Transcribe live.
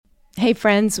Hey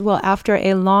friends, well, after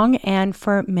a long and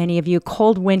for many of you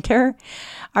cold winter,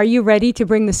 are you ready to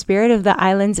bring the spirit of the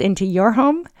islands into your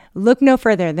home? Look no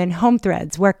further than Home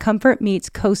Threads, where comfort meets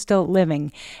coastal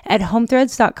living. At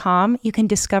homethreads.com, you can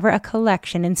discover a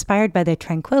collection inspired by the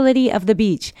tranquility of the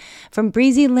beach. From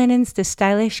breezy linens to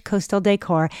stylish coastal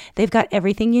decor, they've got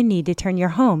everything you need to turn your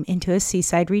home into a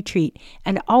seaside retreat,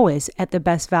 and always at the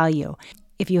best value.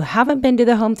 If you haven't been to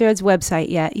the Home Threads website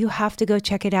yet, you have to go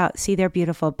check it out. See their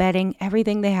beautiful bedding,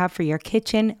 everything they have for your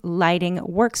kitchen, lighting,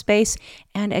 workspace,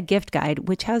 and a gift guide,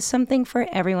 which has something for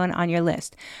everyone on your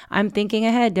list. I'm thinking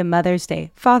ahead to Mother's Day,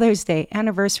 Father's Day,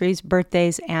 anniversaries,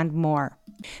 birthdays, and more.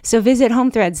 So visit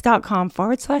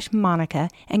homethreads.com/Monica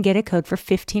and get a code for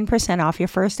 15% off your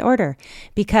first order.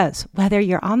 Because whether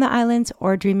you're on the islands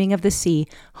or dreaming of the sea,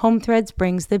 Home Threads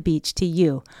brings the beach to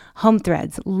you. Home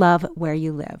Threads, love where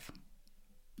you live.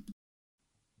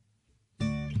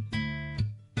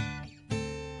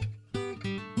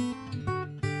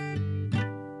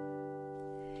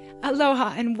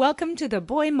 Aloha and welcome to the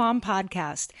Boy Mom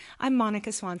Podcast. I'm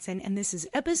Monica Swanson and this is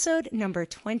episode number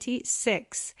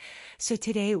 26. So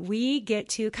today we get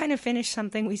to kind of finish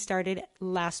something we started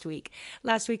last week.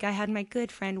 Last week I had my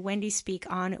good friend Wendy Speake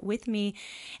on with me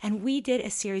and we did a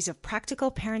series of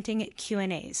practical parenting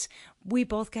Q&As. We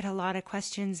both get a lot of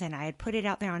questions and I had put it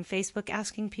out there on Facebook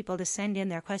asking people to send in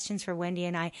their questions for Wendy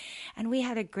and I, and we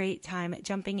had a great time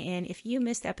jumping in. If you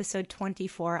missed episode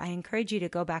 24, I encourage you to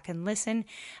go back and listen.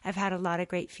 I've had a lot of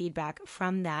great feedback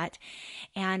from that.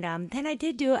 And then I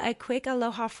did do a quick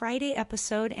Aloha Friday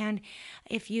episode, and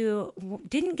if you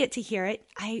didn't get to hear it,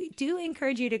 I do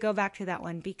encourage you to go back to that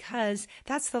one because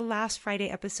that's the last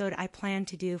Friday episode I plan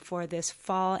to do for this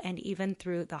fall and even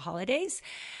through the holidays.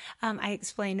 I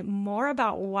explained more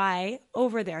about why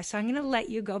over there. So I'm going to let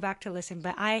you go back to listen,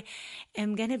 but I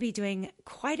am going to be doing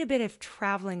quite a bit of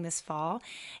traveling this fall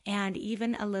and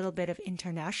even a little bit of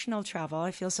international travel.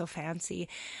 I feel so fancy.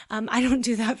 I don't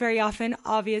do that very often,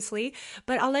 obviously,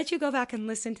 but I'll let you go back and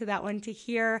listen to that one to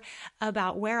hear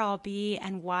about where I'll be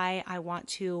and why I want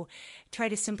to try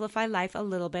to simplify life a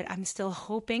little bit. I'm still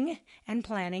hoping and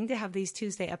planning to have these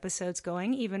Tuesday episodes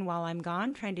going even while I'm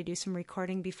gone, trying to do some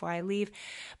recording before I leave.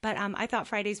 But I thought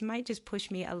Fridays might just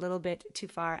push me a little bit too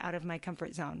far out of my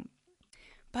comfort zone.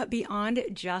 But beyond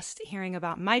just hearing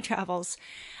about my travels,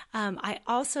 I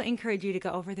also encourage you to go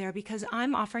over there because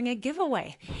I'm offering a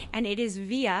giveaway. And it is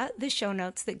via the show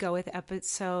notes that go with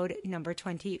episode number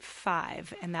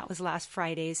 25. And that was last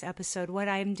Friday's episode. What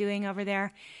I'm doing over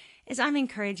there is I'm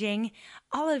encouraging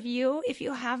all of you, if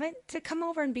you haven't, to come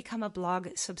over and become a blog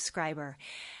subscriber.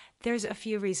 There's a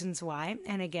few reasons why.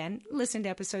 And again, listen to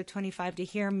episode 25 to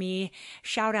hear me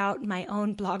shout out my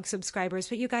own blog subscribers.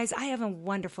 But you guys, I have a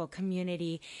wonderful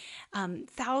community.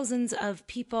 Thousands of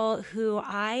people who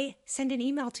I send an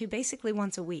email to basically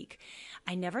once a week.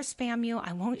 I never spam you.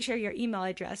 I won't share your email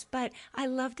address, but I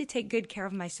love to take good care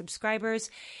of my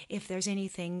subscribers. If there's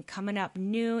anything coming up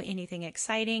new, anything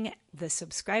exciting, the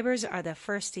subscribers are the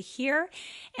first to hear.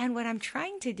 And what I'm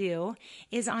trying to do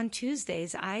is on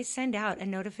Tuesdays, I send out a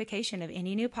notification of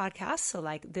any new podcast. So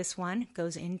like this one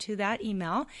goes into that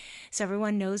email so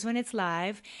everyone knows when it's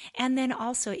live. And then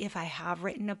also if I have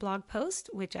written a blog post,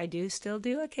 which I do still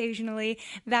do occasionally,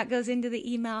 that goes into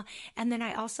the email. And then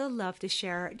I also love to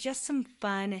share just some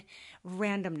fun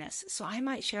randomness. So I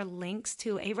might share links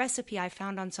to a recipe I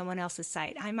found on someone else's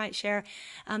site. I might share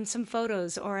some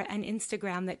photos or an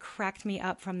Instagram that cracked me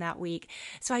up from that week.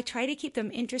 So I try to keep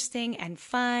them interesting and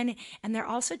fun. And they're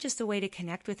also just a way to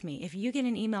connect with me. If you get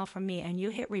an email from me and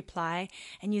you hit reply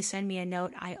and you send me a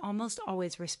note, I almost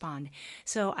always respond.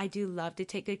 So I do love to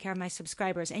take good care of my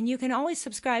subscribers. And you can always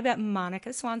subscribe at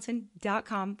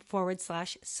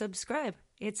monicaswanson.com/subscribe.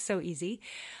 It's so easy.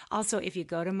 Also, if you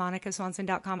go to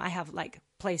monicaswanson.com, I have like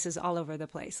places all over the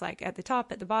place, like at the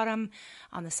top, at the bottom,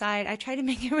 on the side. I try to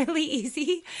make it really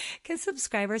easy because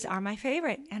subscribers are my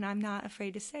favorite and I'm not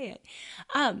afraid to say it.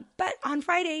 But on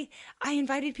Friday, I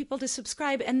invited people to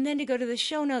subscribe and then to go to the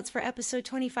show notes for episode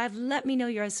 25. Let me know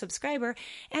you're a subscriber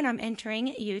and I'm entering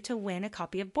you to win a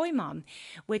copy of Boy Mom,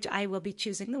 which I will be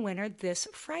choosing the winner this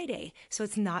Friday. So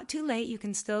it's not too late. You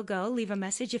can still go leave a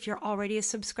message. If you're already a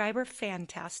subscriber,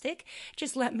 fantastic.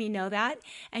 Just let me know that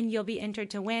and you'll be entered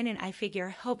to win. And I figure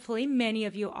hopefully many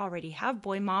of you already have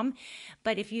Boy Mom,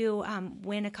 but if you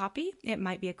win a copy, it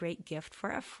might be a great gift for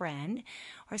a friend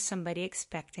or somebody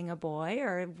expecting a boy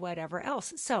or whatever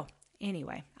else. So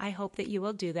anyway, I hope that you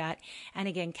will do that. And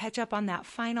again, catch up on that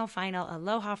final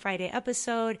Aloha Friday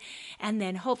episode. And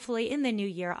then hopefully in the new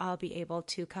year, I'll be able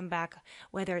to come back,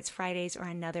 whether it's Fridays or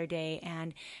another day,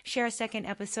 and share a second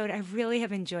episode. I really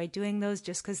have enjoyed doing those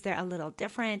just because they're a little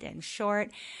different and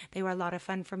short. They were a lot of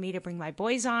fun for me to bring my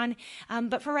boys on.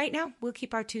 But for right now, we'll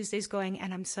keep our Tuesdays going,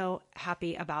 and I'm so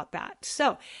happy about that.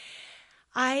 So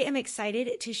I am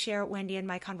excited to share Wendy and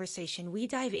my conversation. We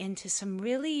dive into some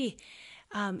really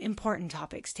important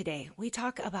topics today. We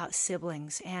talk about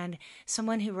siblings, and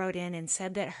someone who wrote in and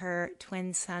said that her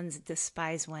twin sons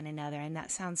despise one another, and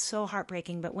that sounds so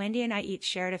heartbreaking, but Wendy and I each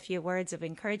shared a few words of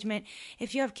encouragement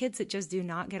if you have kids that just do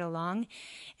not get along,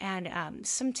 and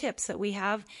some tips that we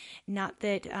have. Not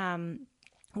that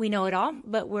we know it all,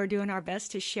 but we're doing our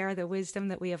best to share the wisdom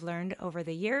that we have learned over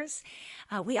the years.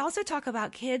 We also talk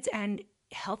about kids and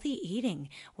healthy eating.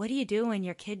 What do you do when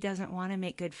your kid doesn't want to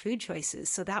make good food choices?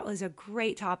 So that was a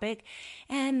great topic.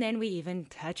 And then we even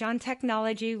touch on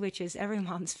technology, which is every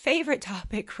mom's favorite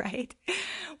topic, right?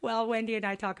 Well, Wendy and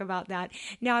I talk about that.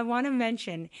 Now, I want to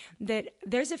mention that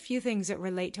there's a few things that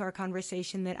relate to our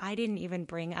conversation that I didn't even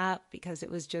bring up because it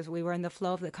was just, we were in the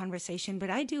flow of the conversation, but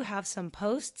I do have some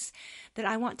posts that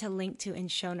I want to link to in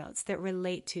show notes that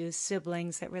relate to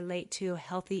siblings, that relate to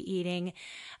healthy eating.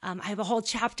 I have a whole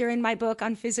chapter in my book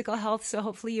on physical health, so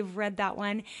hopefully you've read that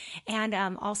one, and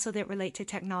also that relate to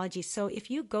technology. So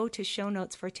if you go to show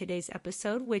notes for today's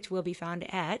episode, which will be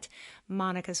found at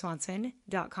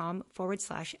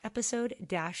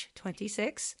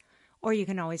monicaswanson.com/episode-26, or you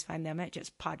can always find them at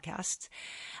just podcasts.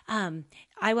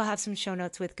 I will have some show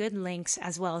notes with good links,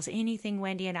 as well as anything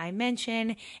Wendy and I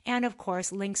mention, and of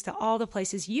course, links to all the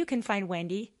places you can find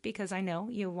Wendy, because I know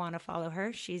you want to follow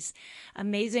her. She's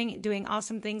amazing, doing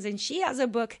awesome things, and she has a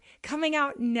book coming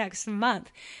out next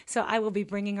month. So I will be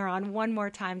bringing her on one more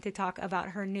time to talk about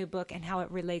her new book and how it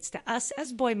relates to us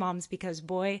as boy moms, because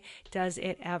boy, does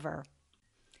it ever.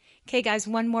 Okay, guys,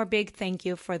 one more big thank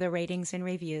you for the ratings and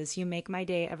reviews. You make my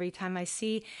day every time I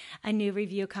see a new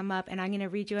review come up, and I'm going to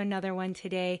read you another one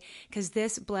today because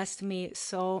this blessed me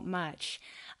so much.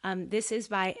 This is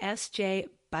by S.J.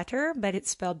 Butter, but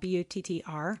it's spelled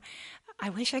B-U-T-T-R. I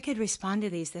wish I could respond to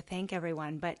these to thank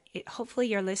everyone, but hopefully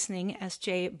you're listening,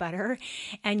 S.J. Butter,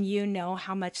 and you know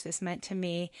how much this meant to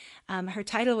me. Her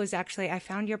title was actually, I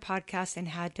found your podcast and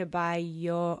had to buy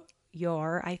your,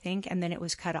 I think, and then it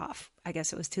was cut off. I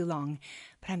guess it was too long,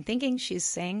 but I'm thinking she's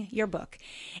saying your book.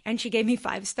 And she gave me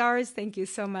 5 stars. Thank you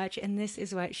so much. And this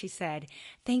is what she said.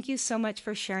 Thank you so much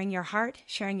for sharing your heart,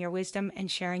 sharing your wisdom,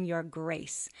 and sharing your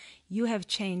grace. You have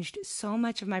changed so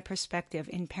much of my perspective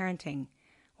in parenting.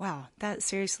 Wow, that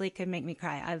seriously could make me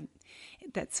cry.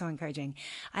 That's so encouraging.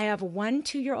 I have a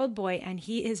 2-year-old boy, and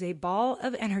he is a ball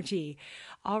of energy.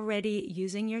 Already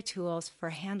using your tools for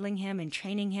handling him and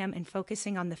training him and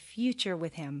focusing on the future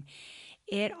with him.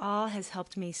 It all has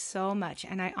helped me so much,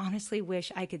 and I honestly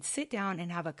wish I could sit down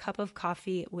and have a cup of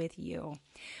coffee with you.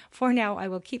 For now, I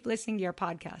will keep listening to your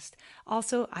podcast.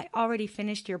 Also, I already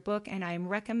finished your book, and I am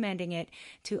recommending it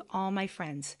to all my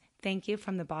friends. Thank you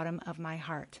from the bottom of my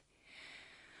heart.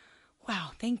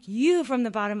 Wow, thank you from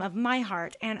the bottom of my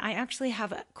heart. And I actually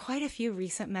have quite a few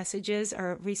recent messages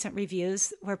or recent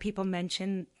reviews where people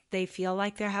mention they feel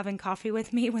like they're having coffee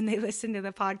with me when they listen to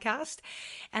the podcast,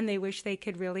 and they wish they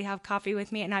could really have coffee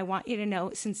with me. And I want you to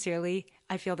know, sincerely,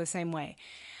 I feel the same way.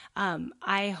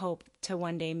 I hope to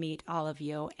one day meet all of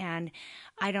you, and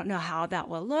I don't know how that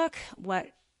will look, what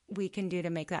we can do to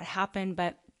make that happen,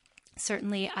 but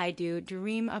certainly I do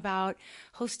dream about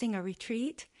hosting a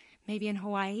retreat. Maybe in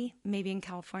Hawaii, maybe in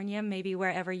California, maybe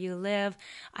wherever you live.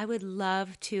 I would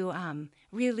love to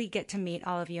really get to meet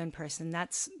all of you in person.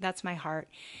 That's my heart.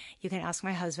 You can ask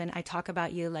my husband. I talk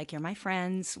about you like you're my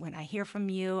friends. When I hear from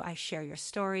you, I share your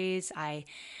stories. I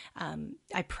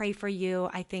pray for you.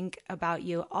 I think about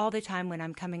you all the time when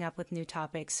I'm coming up with new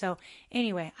topics. So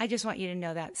anyway, I just want you to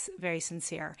know that's very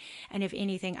sincere. And if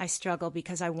anything, I struggle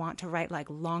because I want to write like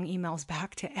long emails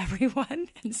back to everyone.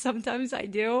 And sometimes I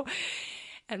do.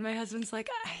 And my husband's like,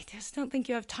 I just don't think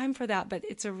you have time for that. But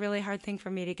it's a really hard thing for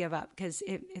me to give up because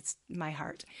it's my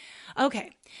heart.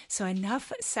 Okay, so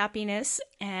enough sappiness.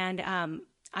 And I'm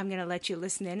going to let you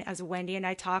listen in as Wendy and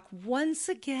I talk. Once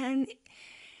again,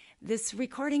 this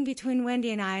recording between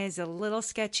Wendy and I is a little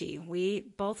sketchy. We,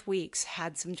 both weeks,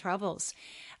 had some troubles.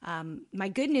 My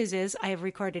good news is I have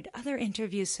recorded other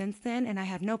interviews since then, and I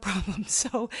had no problem.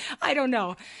 So I don't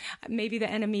know. Maybe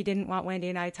the enemy didn't want Wendy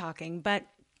and I talking. But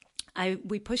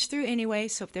We push through anyway,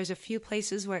 so if there's a few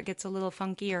places where it gets a little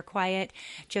funky or quiet,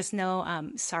 just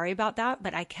know sorry about that.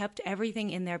 But I kept everything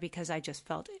in there because I just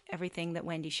felt everything that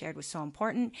Wendy shared was so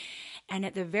important. And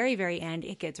at the very, very end,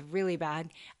 it gets really bad.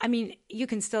 I mean, you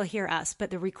can still hear us, but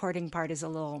the recording part is a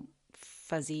little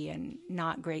fuzzy and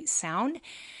not great sound.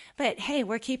 But hey,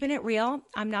 we're keeping it real.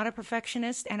 I'm not a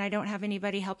perfectionist and I don't have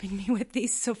anybody helping me with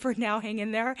these. So for now, hang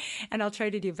in there and I'll try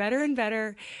to do better and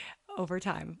better over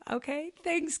time. Okay.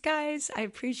 Thanks, guys. I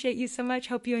appreciate you so much.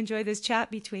 Hope you enjoy this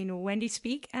chat between Wendy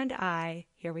Speake and I.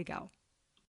 Here we go.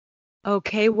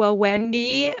 Okay. Well,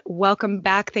 Wendy, welcome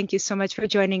back. Thank you so much for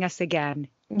joining us again.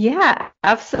 Yeah,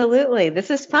 absolutely. This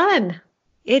is fun.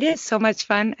 It is so much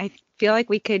fun. I feel like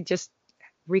we could just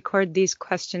record these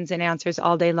questions and answers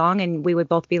all day long and we would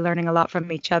both be learning a lot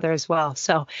from each other as well.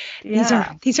 So these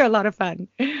are a lot of fun.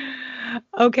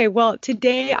 Okay, well,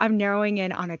 today I'm narrowing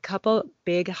in on a couple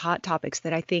big hot topics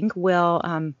that I think will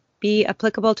be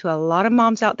applicable to a lot of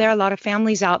moms out there, a lot of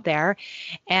families out there.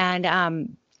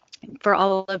 And for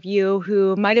all of you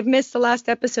who might have missed the last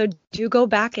episode, do go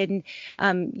back and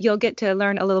you'll get to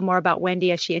learn a little more about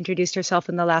Wendy as she introduced herself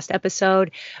in the last episode.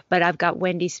 But I've got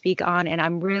Wendy Speake on, and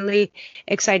I'm really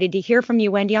excited to hear from you,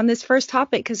 Wendy, on this first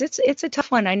topic because it's a tough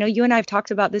one. I know you and I have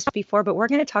talked about this before, but we're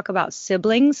going to talk about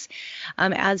siblings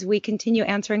as we continue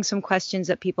answering some questions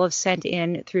that people have sent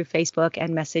in through Facebook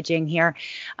and messaging here.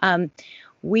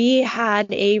 We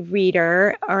had a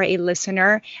reader or a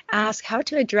listener ask how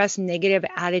to address negative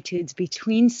attitudes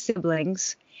between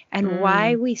siblings and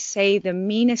why we say the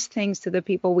meanest things to the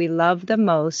people we love the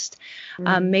most.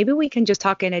 Maybe we can just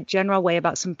talk in a general way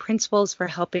about some principles for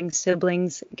helping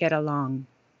siblings get along.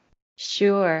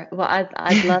 Sure. Well,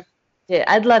 I'd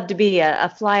love to be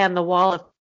a fly on the wall of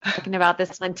talking about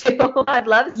this one too. I'd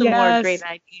love some more great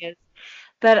ideas.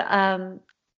 But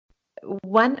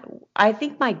I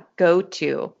think my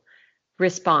go-to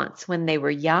response when they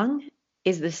were young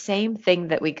is the same thing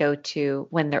that we go to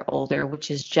when they're older,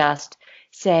 which is just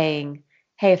saying,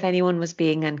 hey, if anyone was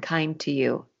being unkind to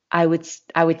you, I would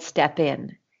step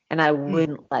in and I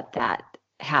wouldn't let that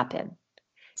happen.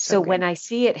 So when I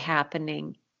see it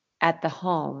happening at the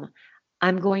home,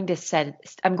 I'm going to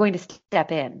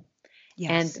step in.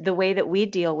 Yes. And the way that we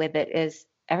deal with it is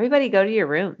everybody go to your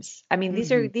rooms. I mean,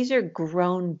 these are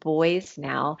grown boys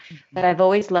now, but I've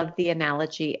always loved the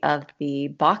analogy of the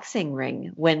boxing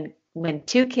ring when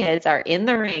two kids are in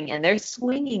the ring and they're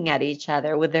swinging at each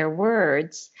other with their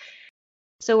words.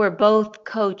 So we're both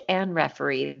coach and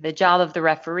referee. The job of the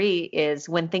referee is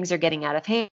when things are getting out of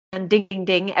hand, ding, ding,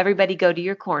 ding, everybody go to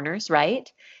your corners, right?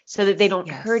 So that they don't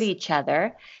hurt each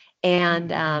other.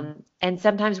 And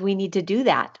sometimes we need to do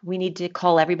that. We need to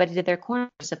call everybody to their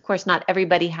corners. Of course, not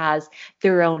everybody has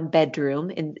their own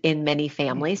bedroom in many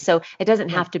families. So it doesn't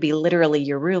have to be literally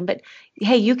your room, but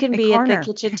hey, you can be at the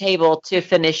kitchen table to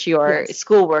finish your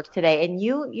schoolwork today. And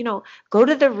you go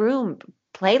to the room,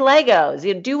 play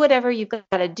Legos, do whatever you've got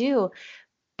to do,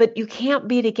 but you can't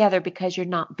be together because you're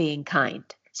not being kind.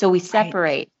 So we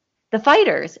separate the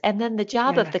fighters. And then the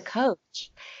job of the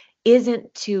coach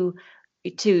isn't to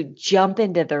jump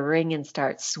into the ring and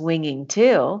start swinging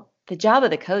too. The job of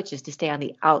the coach is to stay on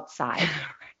the outside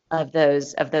of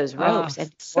those ropes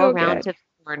and go around to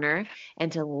the corner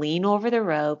and to lean over the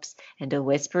ropes and to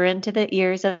whisper into the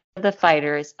ears of the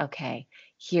fighters, okay,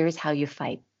 here's how you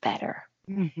fight better.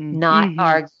 Not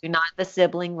argue, not the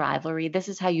sibling rivalry. This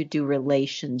is how you do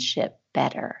relationship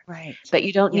better. Right. But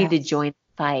you don't need to join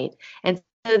the fight. And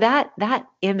so that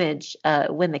image,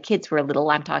 when the kids were little,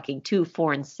 I'm talking 2,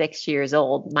 4, and 6 years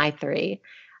old, my 3,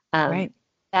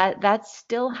 that's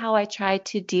still how I try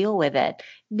to deal with it.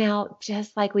 Now,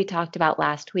 just like we talked about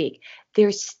last week,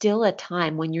 there's still a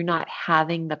time when you're not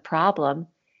having the problem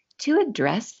to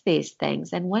address these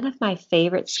things. And one of my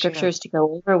favorite scriptures to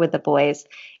go over with the boys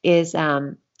is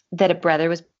that a brother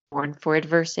was born for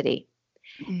adversity.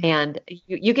 And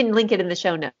you can link it in the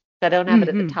show notes. I don't have it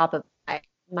at the top of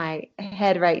my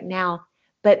head right now,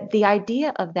 but the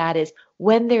idea of that is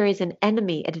when there is an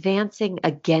enemy advancing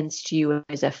against you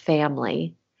as a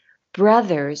family,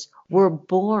 brothers were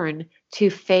born to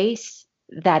face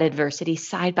that adversity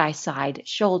side by side,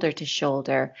 shoulder to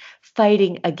shoulder,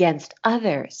 fighting against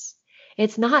others.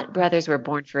 It's not brothers were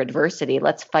born for adversity,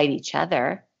 let's fight each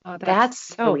other. Oh, that's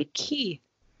so key.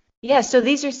 Yeah, so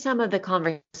these are some of the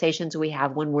conversations we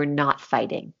have when we're not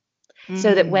fighting.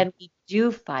 So that when we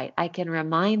do fight, I can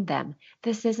remind them,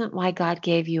 this isn't why God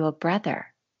gave you a brother.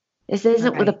 This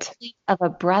isn't the point of a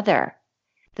brother.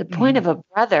 The point of a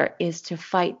brother is to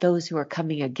fight those who are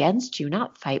coming against you,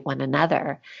 not fight one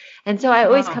another. And so I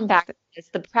always come back to this.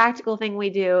 The practical thing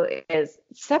we do is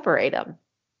separate them.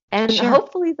 And Sure.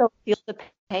 hopefully they'll feel the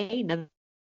pain of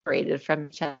separated from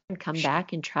each other and come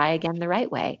back and try again the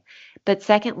right way. But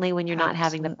secondly, when you're not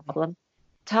having the Absolutely. problem,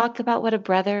 talk about what a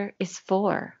brother is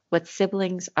for, what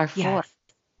siblings are for. Yes.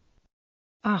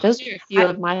 Oh, Those are a few I,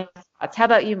 of my thoughts. How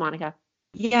about you, Monica?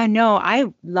 yeah, no,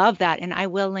 I love that. And I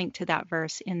will link to that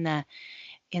verse in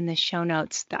the show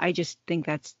notes. I just think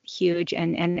that's huge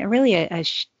and really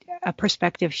a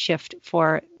perspective shift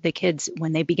for the kids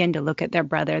when they begin to look at their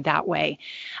brother that way.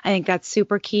 I think that's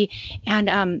super key.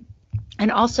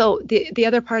 And also the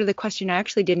other part of the question I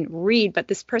actually didn't read, but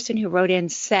this person who wrote in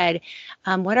said,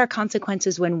 what are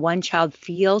consequences when one child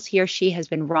feels he or she has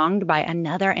been wronged by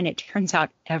another and it turns out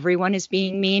everyone is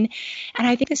being mean? And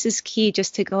I think this is key,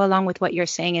 just to go along with what you're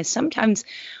saying, is sometimes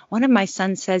one of my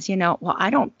sons says, well,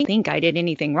 I don't think I did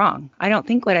anything wrong. I don't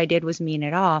think what I did was mean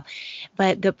at all.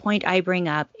 But the point I bring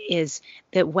up is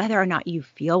that whether or not you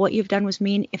feel what you've done was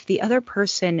mean, if the other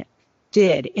person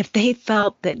did, if they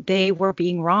felt that they were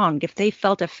being wronged, if they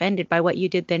felt offended by what you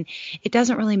did, then it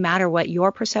doesn't really matter what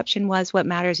your perception was. What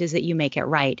matters is that you make it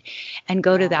right and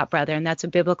go to Yeah. that brother. And that's a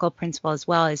biblical principle as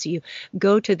well, as you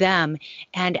go to them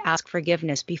and ask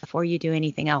forgiveness before you do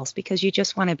anything else, because you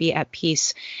just want to be at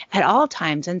peace at all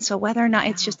times. And so whether or not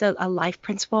it's Yeah. just a life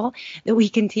principle that we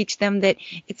can teach them, that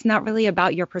it's not really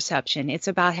about your perception. It's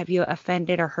about, have you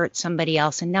offended or hurt somebody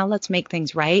else? And now let's make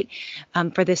things right,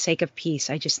 for the sake of peace.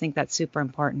 I just think that's super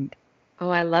important. Oh,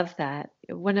 I love that.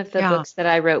 One of the Yeah. books that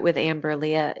I wrote with Amber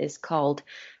Leah is called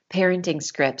Parenting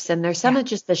Scripts, and there's some Yeah. of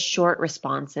just the short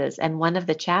responses. And one of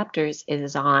the chapters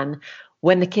is on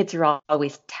when the kids are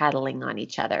always tattling on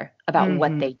each other about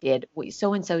what Hmm. they did.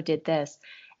 So and so did this.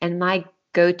 And my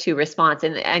go-to response,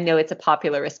 and I know it's a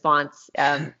popular response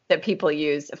that people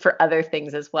use for other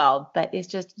things as well, but it's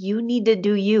just, you need to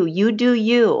do you. You do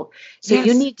you. So you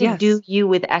Yes. need to do Yes. you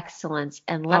with excellence.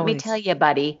 And let me tell Always. you,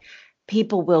 buddy,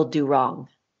 people will do wrong.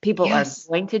 People are Yes.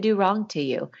 going to do wrong to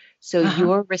you. So Uh-huh.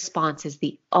 your response is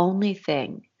the only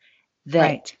thing that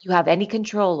Right. you have any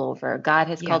control over. God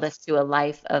has called us Yes. to a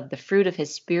life of the fruit of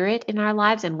his spirit in our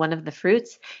lives, and one of the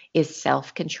fruits is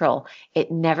self-control.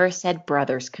 It never said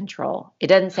brother's control. It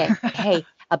doesn't say, hey,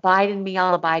 abide in me,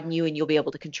 I'll abide in you, and you'll be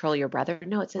able to control your brother.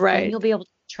 No, it says then Right. you'll be able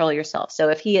to control yourself. So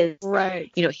if he is,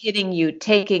 Right. hitting you,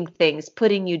 taking things,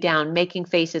 putting you down, making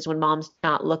faces when mom's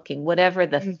not looking, whatever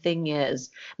the thing is,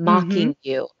 Mm-hmm. mocking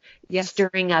you, Yes.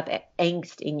 stirring up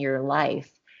angst in your life,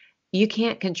 you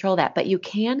can't control that, but you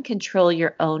can control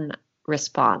your own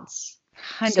response.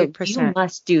 So you 100%.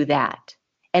 must do that.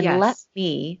 And let Yes.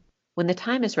 me, when the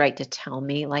time is right to tell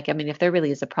me, like, I mean, if there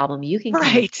really is a problem, you can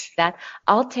communicate Right. that.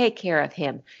 I'll take care of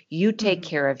him. You take Hmm.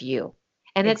 care of you.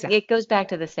 And Exactly. it goes back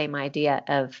to the same idea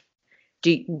of,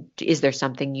 is there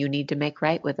something you need to make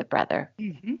right with a brother?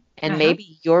 Hmm. And Uh-huh.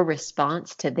 maybe your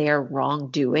response to their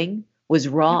wrongdoing was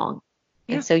Yeah. wrong.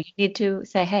 And Yeah. so you need to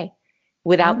say, hey,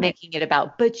 without Own it. making it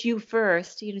about, but you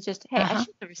first, just, hey, I Uh-huh.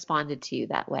 shouldn't have responded to you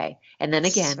that way. And then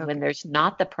again, So when good. there's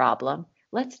not the problem,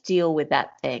 let's deal with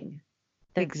that thing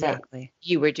that Exactly.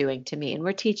 you were doing to me. And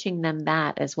we're teaching them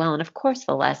that as well. And of course,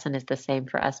 the lesson is the same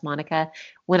for us, Monica,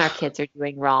 when our kids are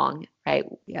doing wrong, right?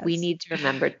 We Yes. need to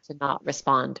remember to not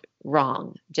respond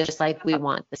wrong, just like we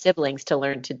want the siblings to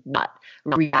learn to not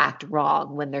react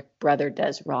wrong when their brother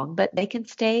does wrong, but they can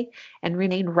stay and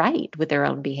remain right with their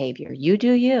own behavior. You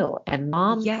do you. And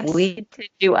mom, we Yes. need to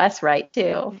do us right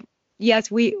too.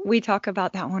 Yes, we talk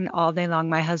about that one all day long.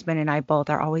 My husband and I both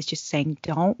are always just saying,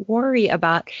 don't worry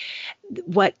about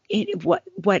what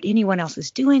anyone else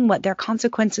is doing, what their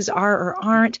consequences are or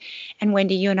aren't. And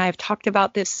Wendy, you and I have talked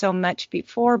about this so much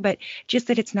before, but just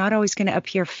that it's not always going to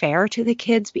appear fair to the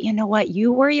kids. But you know what?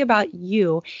 You worry about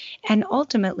you, and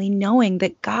ultimately knowing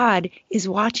that God is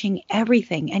watching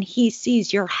everything and he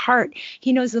sees your heart.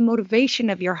 He knows the motivation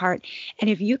of your heart. And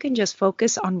if you can just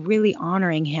focus on really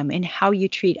honoring him in how you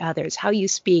treat others, how you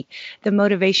speak, the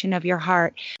motivation of your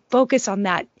heart, focus on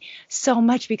that so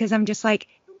much, because I'm just like,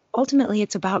 ultimately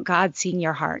it's about God seeing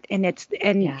your heart. And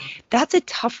Yeah. that's a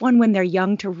tough one when they're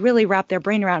young to really wrap their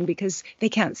brain around, because they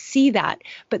can't see that.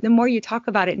 But the more you talk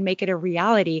about it and make it a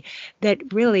reality,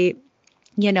 that really,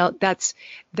 that's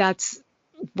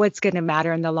what's going to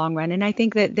matter in the long run. And I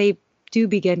think that they do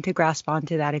begin to grasp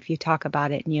onto that if you talk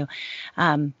about it and you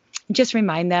um, just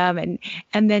remind them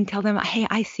and then tell them, hey,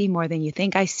 I see more than you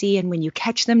think I see. And when you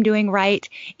catch them doing right,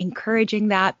 encouraging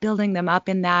that, building them up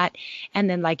in that. And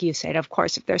then, like you said, of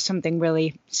course, if there's something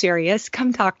really serious,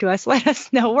 come talk to us. Let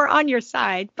us know. We're on your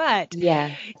side. But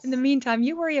Yes. in the meantime,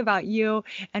 you worry about you,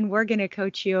 and we're going to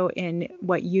coach you in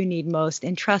what you need most.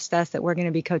 And trust us that we're going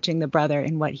to be coaching the brother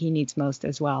in what he needs most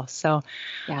as well. So,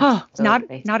 Yeah, oh, not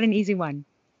absolutely. not an easy one.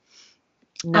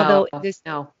 No, Although this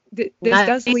no. This Not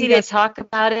does easy lead to us talk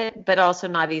about it, but also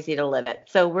not easy to live it.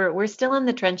 So we're still in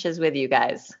the trenches with you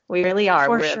guys. We really are.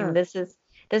 for I mean, sure. this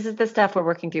is the stuff we're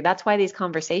working through. That's why these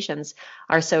conversations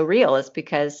are so real, is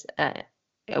because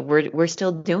we're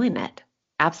still doing it.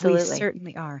 We Absolutely.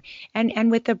 certainly are.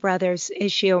 And with the brothers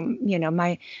issue,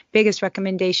 my biggest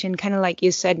recommendation, kind of like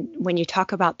you said, when you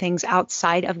talk about things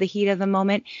outside of the heat of the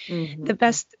moment, the Hmm.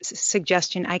 best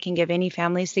suggestion I can give any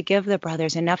family is to give the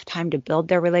brothers enough time to build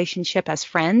their relationship as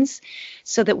friends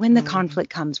so that when the Hmm. conflict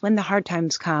comes, when the hard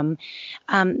times come,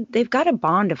 they've got a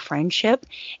bond of friendship.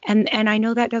 And I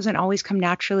know that doesn't always come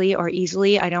naturally or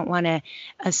easily. I don't want to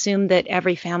assume that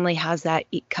every family has that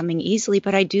coming easily,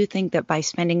 but I do think that by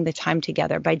spending the time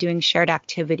together, by doing shared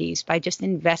activities, by just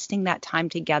investing that time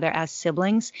together as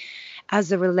siblings, as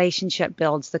the relationship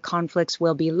builds, the conflicts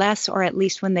will be less, or at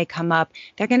least when they come up,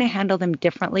 they're going to handle them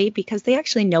differently because they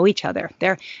actually know each other.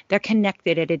 They're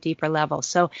connected at a deeper level.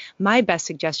 So my best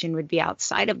suggestion would be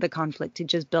outside of the conflict to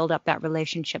just build up that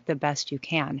relationship the best you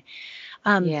can.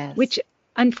 Yes. Which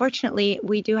unfortunately,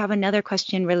 we do have another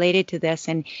question related to this.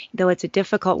 And though it's a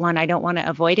difficult one, I don't want to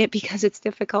avoid it because it's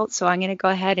difficult. So I'm going to go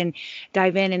ahead and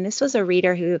dive in. And this was a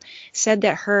reader who said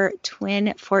that her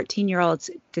twin 14-year-olds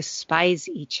despise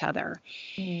each other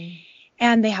Mm.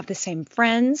 and they have the same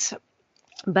friends,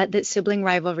 but that sibling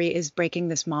rivalry is breaking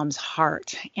this mom's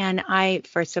heart. And I,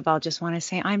 first of all, just want to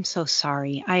say I'm so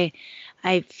sorry.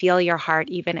 I feel your heart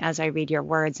even as I read your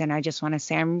words, and I just want to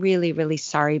say I'm really, really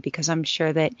sorry because I'm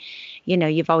sure that,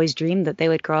 you've always dreamed that they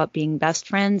would grow up being best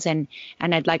friends, and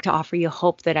I'd like to offer you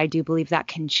hope that I do believe that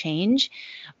can change.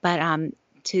 But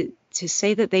to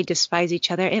say that they despise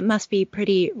each other, it must be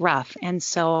pretty rough. And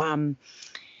so,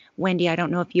 Wendy, I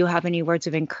don't know if you have any words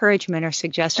of encouragement or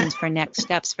suggestions for next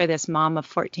steps for this mom of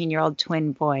 14-year-old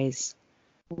twin boys.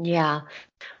 Yeah.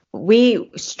 We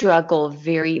struggle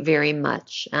very, very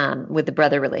much with the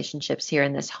brother relationships here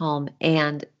in this home,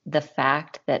 and the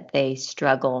fact that they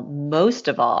struggle most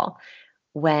of all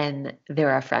when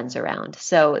there are friends around.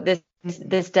 So this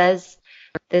does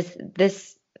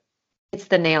this hits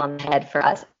the nail on the head for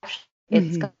us.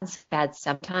 It's Mm-hmm. gone so bad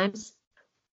sometimes.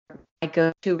 My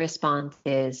go-to response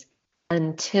is,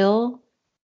 until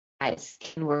guys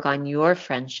can work on your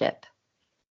friendship,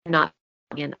 not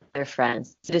in other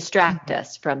friends, to distract Mm-hmm.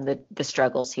 us from the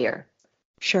struggles here.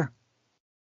 Sure.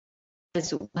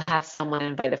 Is we'll have someone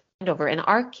invite a friend over, and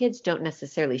our kids don't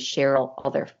necessarily share all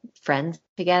their friends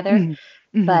together, Mm-hmm.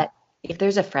 Mm-hmm. but if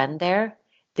there's a friend there,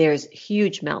 there's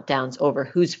huge meltdowns over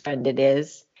whose friend it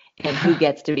is and who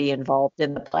gets to be involved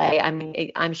in the play. I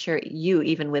mean, I'm sure you,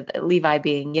 even with Levi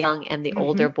being young and the Mm-hmm.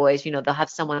 older boys, they'll have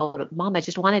someone older. Mom, I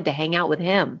just wanted to hang out with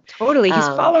him. Totally. He's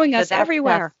following So us that stuff,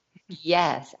 everywhere. yes,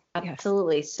 Yes.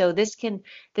 absolutely. So this can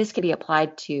be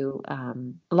applied to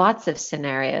lots of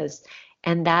scenarios,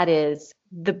 and that is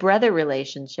the brother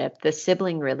relationship, the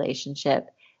sibling relationship.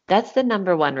 That's the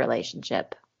number one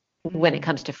relationship when it Mm-hmm.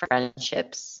 comes to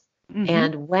friendships. Mm-hmm.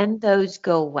 And when those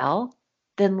go well,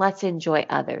 then let's enjoy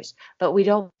others. But we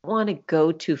don't want to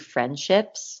go to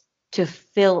friendships to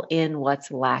fill in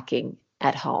what's lacking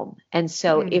at home. And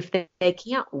so Mm-hmm. if they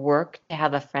can't work to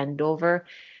have a friend over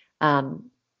um,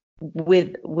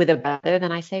 with a brother,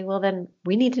 then I say, well, then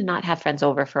we need to not have friends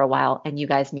over for a while, and you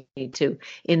guys need to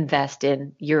invest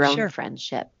in your own Sure.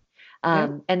 friendship.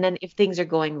 Yep. And then if things are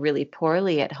going really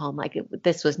poorly at home, like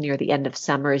this was near the end of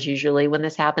summer is usually when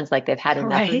this happens, like they've had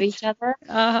enough of Right. each other.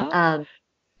 Uh-huh. Um,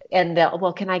 and they'll,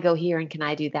 well, can I go here and can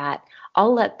I do that?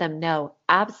 I'll let them know,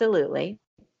 absolutely,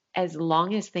 as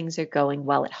long as things are going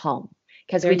well at home,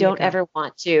 because There we you don't go. ever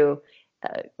want to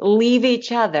leave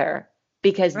each other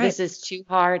because Right. this is too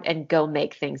hard and go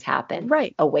make things happen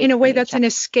Right. away In a way, from each that's other. an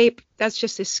escape. That's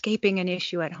just escaping an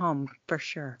issue at home for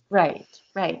sure. Right,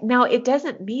 right. Now, it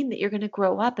doesn't mean that you're going to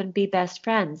grow up and be best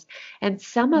friends. And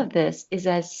some of this is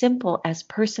as simple as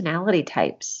personality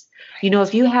types. If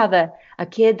Right. you have a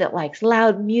kid that likes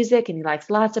loud music and he likes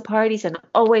lots of parties and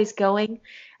always going,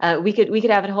 we could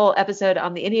have a whole episode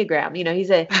on the Enneagram. He's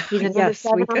a number Yes, we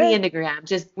seven on the could. Enneagram.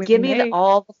 Just We give me may.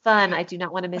 all the fun. I do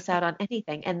not want to miss out on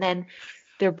anything. And then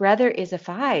their brother is a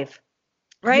 5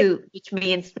 Right. which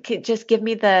means just give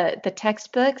me the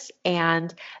textbooks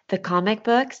and the comic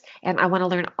books, and I want to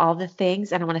learn all the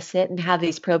things, and I want to sit and have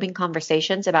these probing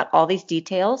conversations about all these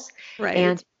details, Right.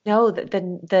 and know that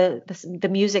the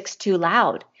music's too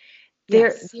loud.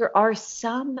 Yes. There are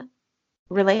some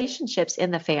relationships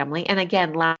in the family, and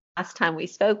again, last time we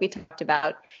spoke, we talked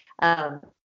about um,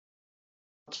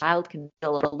 child can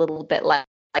feel a little bit like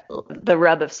the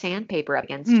rub of sandpaper up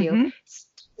against you. Mm-hmm.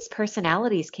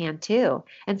 personalities can too.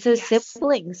 And so Yes.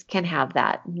 siblings can have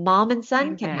that. Mom and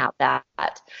son can Amen. have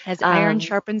that. As iron Um,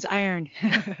 sharpens iron.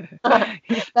 that's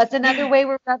Yes. another way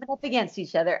we're rubbing up against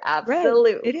each other. Right.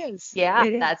 Absolutely. It is. Yeah,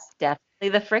 It that's is. definitely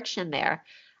the friction there.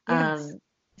 Yes. Um,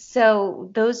 so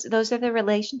those are the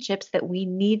relationships that we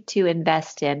need to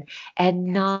invest in and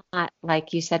Yes. not,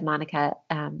 like you said, Monica,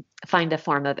 find a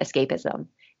form of escapism.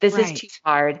 This is too Right.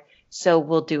 hard, so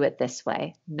we'll do it this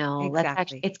way. No, let's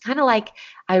actually, Exactly. it's kind of like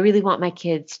I really want my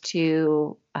kids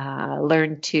to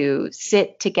learn to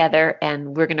sit together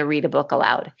and we're going to read a book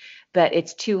aloud, but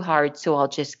it's too hard, so I'll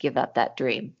just give up that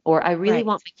dream. Or I really Right.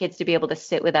 want my kids to be able to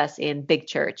sit with us in big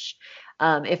church,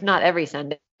 if not every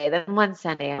Sunday, then one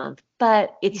Sunday a month,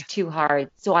 but it's Yeah. too hard,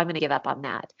 so I'm going to give up on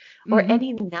that. Or Hmm.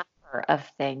 any number of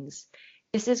things.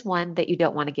 This is one that you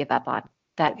don't want to give up on.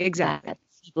 That Exactly.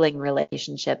 sibling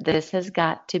relationship. This has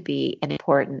got to be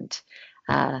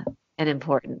uh, an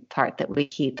important part that we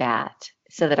keep at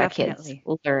so that our kids Definitely.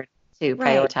 will learn to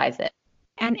Right. prioritize it.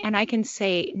 And I can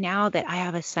say now that I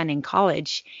have a son in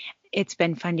college, it's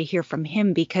been fun to hear from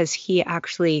him because he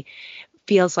actually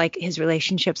feels like his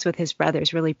relationships with his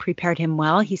brothers really prepared him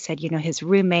well. He said, his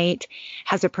roommate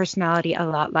has a personality a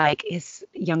lot like his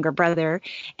younger brother.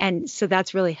 And so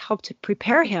that's really helped to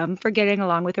prepare him for getting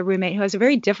along with a roommate who has a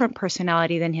very different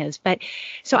personality than his. But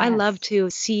so I love Yes. to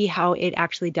see how it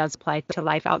actually does apply to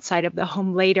life outside of the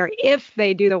home later if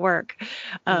they do the work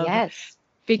of Yes.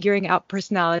 figuring out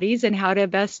personalities and how to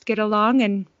best get along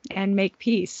and make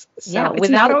peace. Yeah, So it's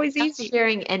not always without easy.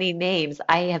 sharing any names,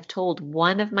 I have told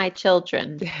one of my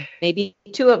children, maybe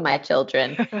two of my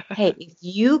children, hey, if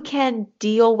you can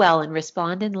deal well and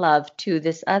respond in love to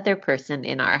this other person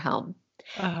in our home,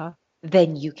 Uh-huh.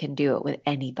 then you can do it with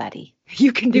anybody.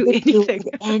 You can You do can do it anything.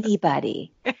 with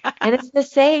anybody. And it's the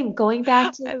same, going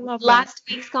back to I love that. last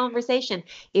week's conversation.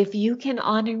 If you can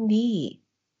honor me,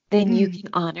 then you Mm, can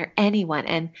honor anyone.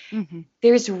 And hmm.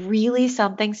 there's really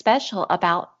something special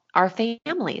about our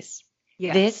families.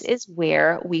 This Yes. is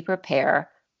where we prepare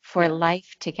for Yeah.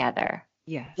 life together,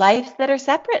 Yes. lives that are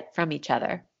separate from each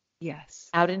other Yes.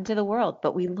 out into the world,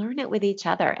 but we learn it with each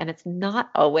other and it's not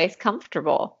always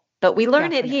comfortable, but we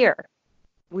learn it Definitely. here.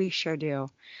 We sure do.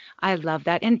 I love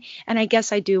that. And I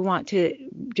guess I do want to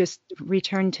just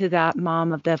return to that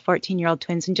mom of the 14-year-old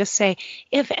twins and just say,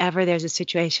 if ever there's a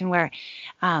situation where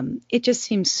it just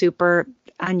seems super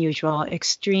unusual,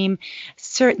 extreme,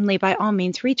 certainly by all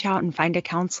means reach out and find a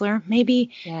counselor. Maybe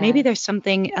Yes. there's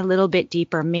something a little bit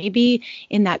deeper. Maybe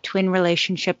in that twin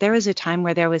relationship there was a time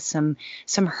where there was some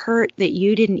hurt that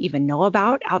you didn't even know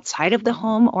about outside of the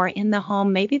home or in the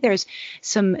home. Maybe there's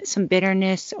some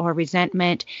bitterness or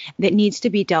resentment that needs to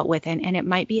be dealt with. And it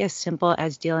might be as simple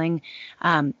as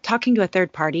talking to a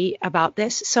third party about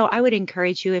this. So I would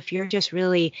encourage you, if you're just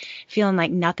really feeling like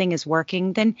nothing is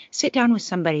working, then sit down with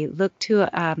somebody, look to,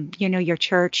 your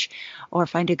church or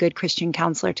find a good Christian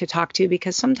counselor to talk to,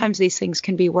 because sometimes these things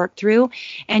can be worked through.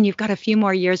 And you've got a few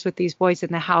more years with these boys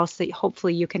in the house that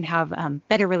hopefully you can have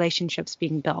better relationships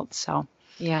being built. So.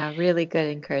 Yeah, really good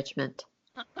encouragement.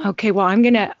 Okay, well, I'm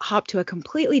going to hop to a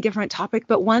completely different topic,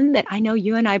 but one that I know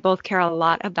you and I both care a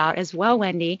lot about as well,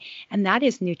 Wendy, and that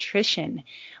is nutrition.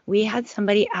 We had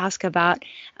somebody ask about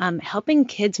helping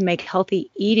kids make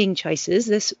healthy eating choices.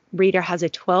 This reader has a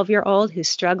 12-year-old who's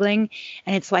struggling,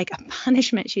 and it's like a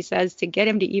punishment, she says, to get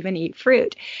him to even eat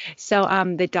fruit. So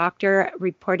the doctor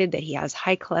reported that he has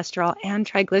high cholesterol and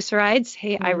triglycerides.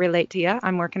 Hey, I Mm. relate to you.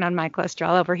 I'm working on my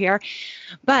cholesterol over here.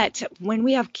 But when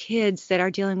we have kids that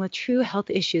are dealing with true health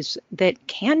issues that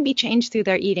can be changed through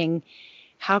their eating,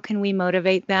 how can we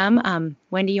motivate them?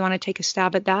 Wendy, you want to take a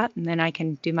stab at that? And then I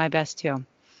can do my best too.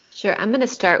 Sure. I'm going to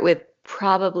start with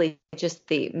probably just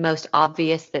the most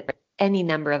obvious that any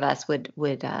number of us would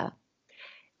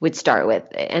start with,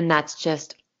 and that's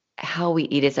just how we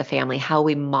eat as a family, how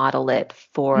we model it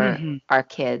for Hmm. our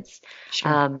kids.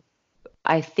 Sure. Um,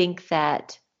 I think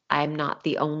that I'm not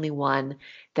the only one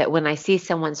that when I see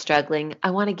someone struggling,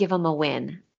 I want to give them a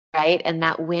win, right? And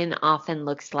that win often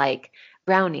looks like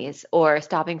brownies or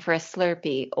stopping for a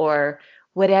Slurpee or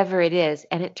whatever it is.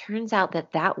 And it turns out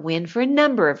that that win, for a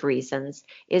number of reasons,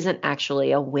 isn't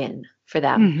actually a win for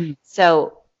them. Hmm.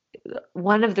 So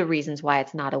one of the reasons why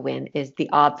it's not a win is the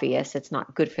obvious. It's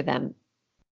not good for them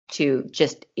to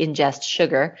just ingest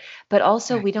sugar, but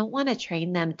also Right. we don't want to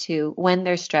train them to, when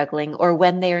they're struggling or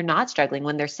when they are not struggling,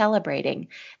 when they're celebrating,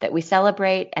 that we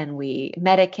celebrate and we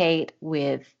medicate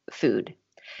with food.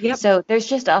 Yep. So there's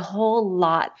just a whole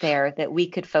lot there that we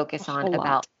could A focus on whole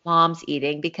about lot. moms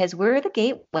eating because we're the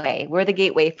gateway. We're the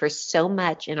gateway for so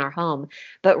much in our home,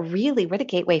 but really we're the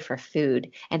gateway for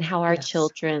food and how our Yes.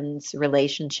 children's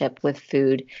relationship with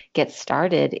food gets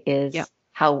started Yep. is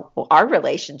how our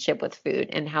relationship with food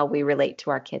and how we relate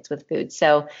to our kids with food.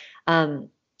 So, um,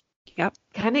 Yep.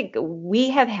 kind of we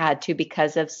have had to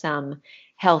because of some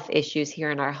health issues here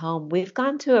in our home. We've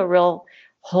gone to a real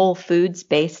whole foods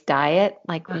based diet.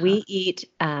 Like Uh-huh. we eat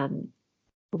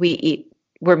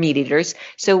we're meat eaters,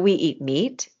 so we eat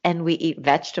meat and we eat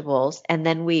vegetables, and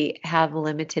then we have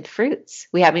limited fruits.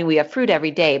 We have fruit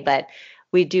every day, but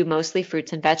we do mostly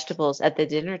fruits and vegetables at the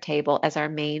dinner table as our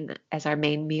main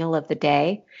meal of the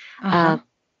day. Uh-huh. Um,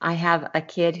 I have a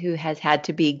kid who has had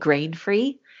to be grain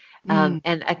free, Mm.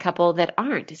 and a couple that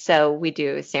aren't. So we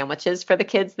do sandwiches for the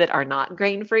kids that are not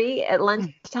grain free at Mm.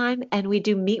 lunchtime, and we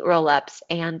do meat roll ups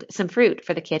and some fruit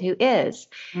for the kid who is.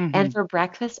 And Mm-hmm. for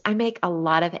breakfast, I make a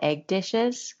lot of egg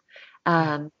dishes.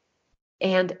 Yeah. Um,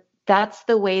 and that's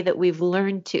the way that we've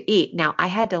learned to eat. Now, I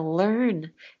had to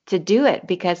learn to do it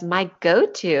because my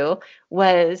go-to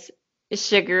was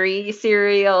sugary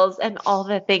cereals and all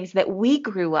the things that we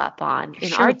grew up on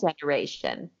in our Sure.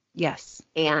 generation. Yes.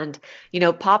 And,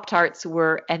 Pop-Tarts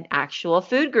were an actual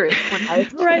food group when I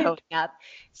was Right. growing up.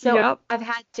 So Yep.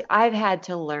 I've had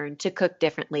to learn to cook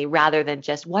differently rather than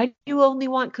just, why do you only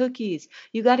want cookies?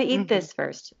 You got to eat Mm-hmm. this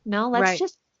first. No, Right.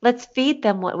 let's feed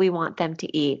them what we want them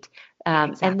to eat.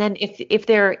 And Exactly. then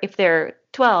if they're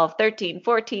 12, 13,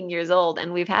 14 years old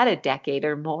and we've had a decade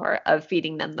or more of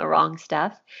feeding them the wrong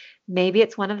stuff, maybe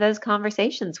it's one of those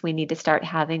conversations we need to start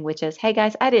having, which is, hey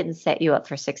guys, I didn't set you up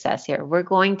for success here. We're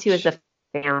going to, as a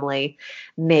family,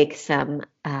 make some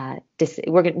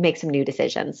we're going to make some new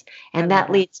decisions. I And love that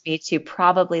that. leads me to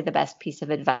probably the best piece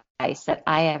of advice that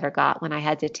I ever got when I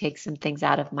had to take some things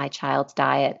out of my child's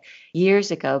diet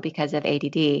years ago because of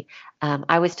ADD.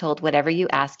 I was told, whatever you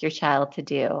ask your child to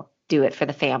do it for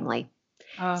the family.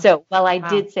 Oh, So while I wow.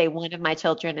 did say one of my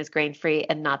children is grain free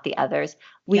and not the others,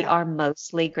 we Yeah. are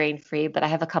mostly grain free, but I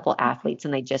have a couple Mhm. athletes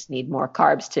and they just need more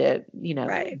carbs to,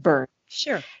 Right. burn.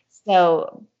 Sure.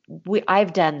 So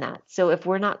I've done that. So if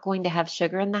we're not going to have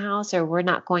sugar in the house or we're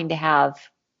not going to have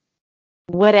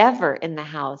whatever in the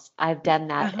house, I've done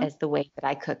that Uh-huh. as the way that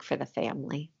I cook for the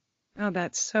family. Oh,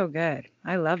 that's so good.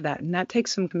 I love that. And that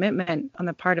takes some commitment on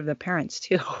the part of the parents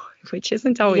too, which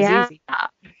isn't always Yeah. easy.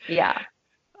 Yeah.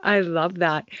 I love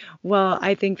that. Well,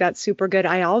 I think that's super good.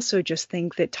 I also just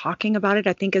think that talking about it,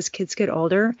 I think as kids get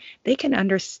older, they can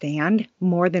understand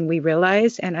more than we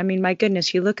realize. And I mean, my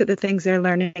goodness, you look at the things they're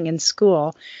learning in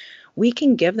school, we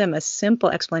can give them a simple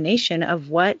explanation of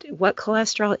what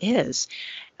cholesterol is.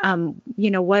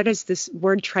 What is this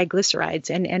word triglycerides?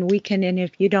 And we can, and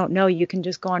if you don't know, you can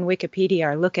just go on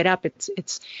Wikipedia or look it up.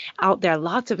 It's out there,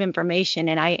 lots of information.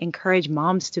 And I encourage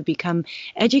moms to become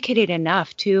educated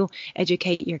enough to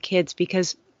educate your kids,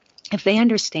 because if they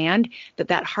understand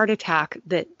that heart attack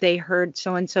that they heard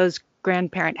so and so's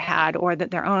grandparent had, or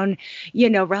that their own,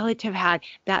 relative had,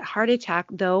 that heart attack,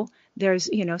 though there's,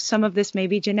 some of this may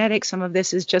be genetic, some of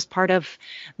this is just part of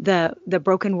the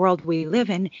broken world we live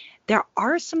in. There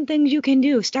are some things you can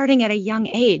do starting at a young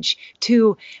age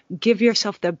to give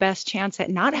yourself the best chance at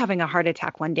not having a heart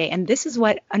attack one day. And this is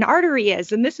what an artery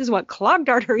is, and this is what clogged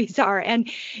arteries are. And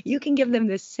you can give them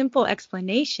this simple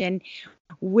explanation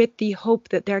with the hope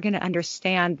that they're going to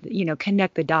understand,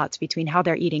 connect the dots between how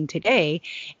they're eating today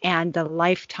and the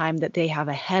lifetime that they have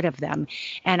ahead of them.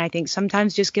 And I think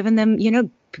sometimes just giving them,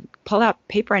 pull out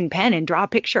paper and pen and draw a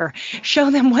picture, show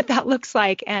them what that looks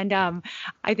like. And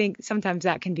I think sometimes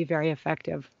that can be very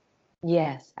effective.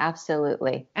 Yes,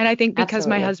 absolutely. And I think because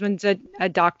my Absolutely. husband's a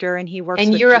doctor and he works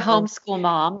And with you're a people. homeschool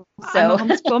mom, I'm a so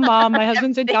homeschool mom. My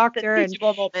husband's a everything's a doctor, and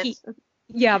teachable moment. he,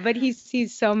 yeah, but he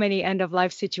sees so many end of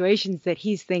life situations that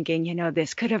he's thinking,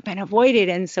 this could have been avoided.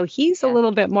 And so he's a Yeah.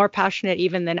 little bit more passionate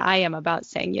even than I am about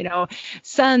saying,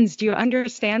 sons, do you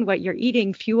understand what you're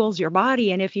eating fuels your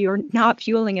body? And if you're not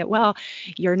fueling it well,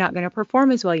 you're not going to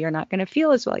perform as well. You're not going to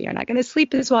feel as well. You're not going to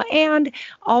sleep as well. And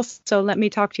also, let me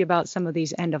talk to you about some of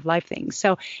these end of life things.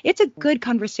 So it's a good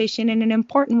conversation and an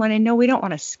important one. And no, we don't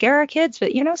want to scare our kids,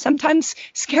 but, sometimes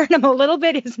scaring them a little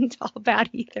bit isn't all bad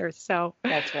either. So.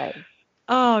 That's right.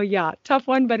 Oh, yeah. Tough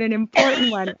one, but an important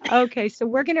one. Okay, so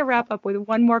we're going to wrap up with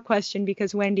one more question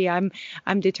because Wendy, I'm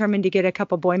determined to get a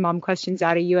couple boy mom questions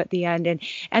out of you at the end,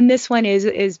 and this one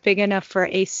is big enough for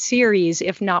a series,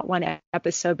 if not one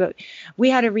episode. But we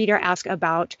had a reader ask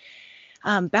about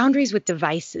boundaries with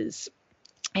devices.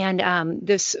 And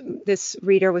this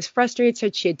reader was frustrated,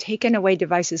 said she had taken away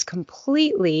devices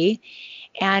completely,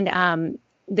 and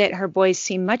that her boys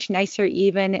seem much nicer,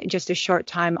 even just a short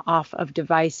time off of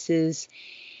devices.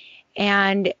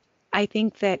 And I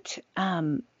think that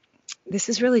this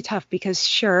is really tough because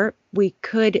sure, we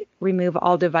could remove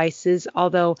all devices.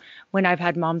 Although when I've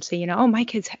had moms say, oh, my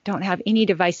kids don't have any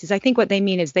devices, I think what they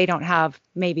mean is they don't have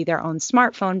maybe their own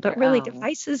smartphone, but really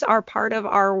devices are part of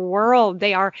our world.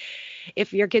 They are,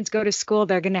 if your kids go to school,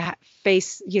 they're going to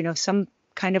face, some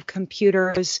kind of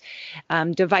computers,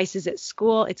 devices at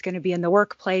school. It's going to be in the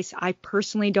workplace. I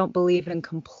personally don't believe in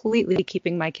completely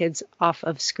keeping my kids off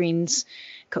of screens,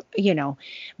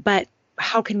 but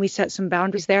how can we set some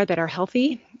boundaries there that are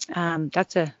healthy?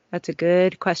 That's a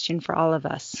good question for all of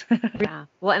us. Yeah.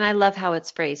 Well, and I love how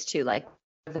it's phrased too, like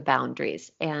the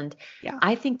boundaries. And Yeah.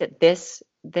 I think that this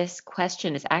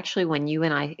question is actually when you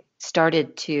and I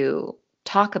started to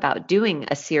talk about doing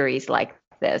a series like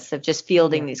this of just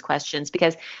fielding these questions,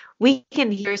 because we can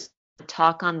hear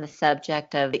talk on the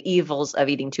subject of the evils of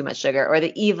eating too much sugar or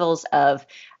the evils of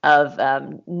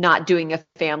not doing a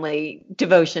family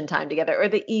devotion time together, or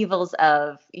the evils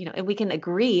of, and we can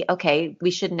agree, okay, we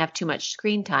shouldn't have too much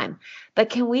screen time. But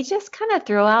can we just kind of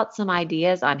throw out some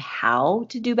ideas on how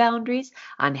to do boundaries,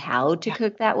 on how to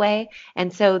cook that way?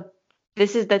 And so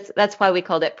that's why we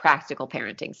called it practical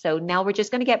parenting. So now we're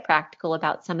just going to get practical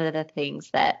about some of the things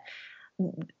that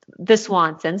the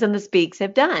Swansons and the Speakes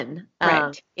have done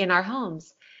in our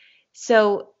homes.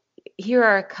 So here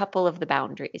are a couple of the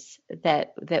boundaries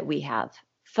that we have.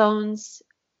 Phones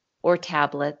or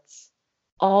tablets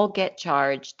all get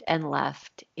charged and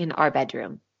left in our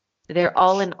bedroom. They're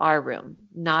all in our room,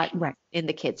 not in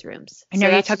the kids' rooms. And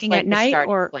are you talking at night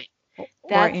or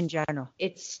in general?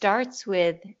 It starts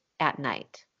with at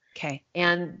night. Okay.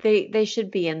 And they should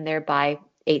be in there by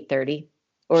 8:30.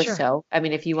 Or so. I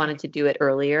mean, if you wanted to do it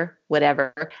earlier,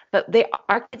 whatever. But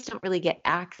our kids don't really get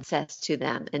access to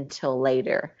them until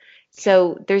later.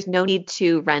 So there's no need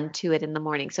to run to it in the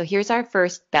morning. So here's our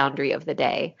first boundary of the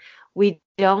day. We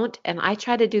don't, and I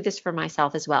try to do this for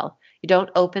myself as well, you don't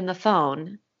open the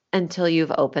phone until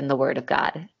you've opened the Word of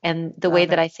God. And the way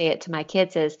that I say it to my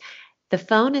kids is, the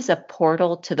phone is a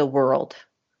portal to the world.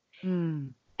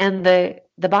 And the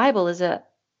Bible is a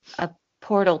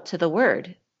portal to the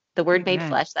Word. The Word made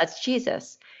flesh, that's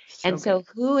Jesus. So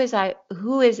who is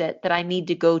it that I need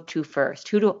to go to first?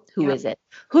 Who is it?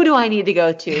 Who do I need to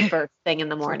go to first thing in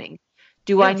the morning?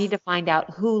 Do I need to find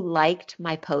out who liked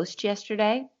my post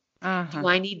yesterday? Do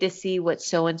I need to see what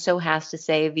so-and-so has to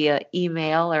say via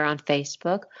email or on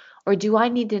Facebook? Or do I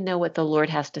need to know what the Lord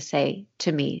has to say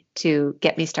to me to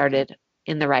get me started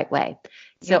in the right way?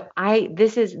 So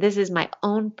this is my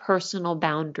own personal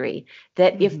boundary,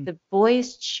 that if the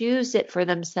boys choose it for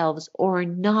themselves or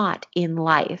not in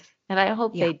life, and I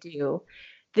hope they do,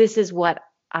 this is what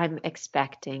I'm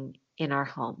expecting in our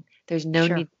home. There's no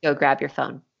need to go grab your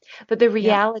phone. But the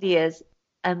reality is,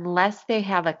 unless they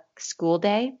have a school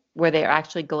day where they're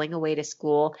actually going away to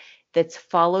school that's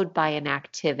followed by an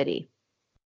activity,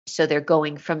 so they're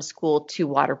going from school to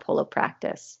water polo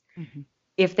practice.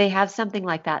 If they have something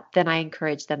like that, then I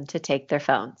encourage them to take their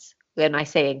phones. And I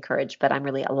say encourage, but I'm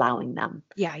really allowing them.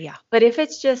 Yeah. But if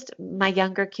it's just my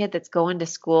younger kid that's going to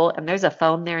school and there's a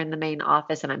phone there in the main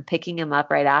office and I'm picking him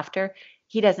up right after,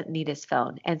 he doesn't need his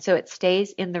phone. And so it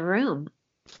stays in the room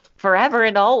forever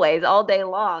and always, all day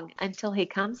long, until he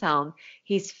comes home.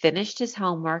 He's finished his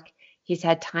homework. He's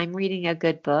had time reading a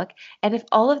good book. And if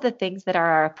all of the things that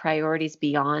are our priorities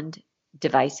beyond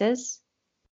devices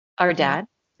are done,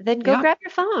 then go grab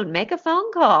your phone, make a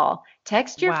phone call,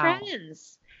 text your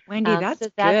friends. Wendy, that's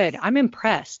good. I'm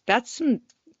impressed. That's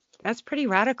pretty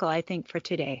radical, I think, for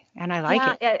today. And I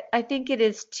like it. I think it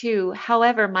is too.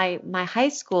 However, my high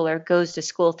schooler goes to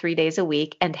school 3 days a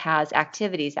week and has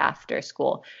activities after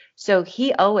school. So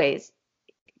he always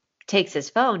takes his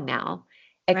phone now,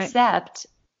 except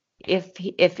if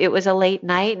it was a late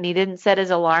night and he didn't set his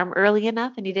alarm early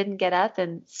enough and he didn't get up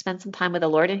and spend some time with the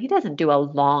Lord, and he doesn't do a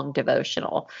long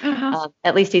devotional.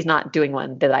 At least he's not doing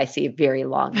one that I see very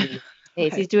long these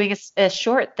days. He's doing a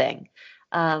short thing.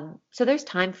 So there's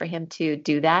time for him to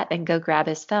do that and go grab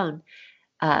his phone.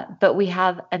 But we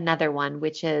have another one,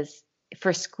 which is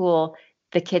for school,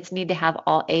 the kids need to have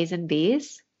all A's and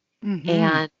B's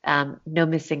and no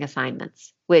missing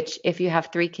assignments, which if you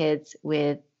have 3 kids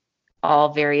with all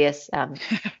various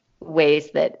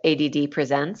ways that ADD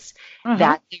presents,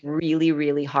 that's a really,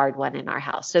 really hard one in our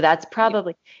house. So that's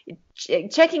probably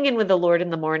checking in with the Lord in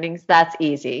the mornings. That's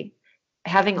easy.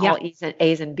 Having all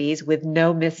A's and B's with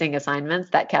no missing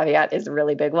assignments, that caveat is a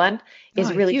really big one,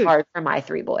 is really hard for my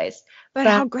 3 boys. But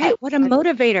how great. What a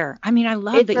motivator. I mean, I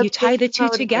love that you tie the two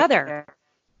together.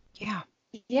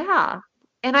 Yeah.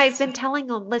 And I've So, been telling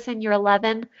them, listen, you're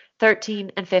 11,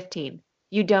 13, and 15.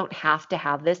 You don't have to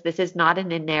have this. This is not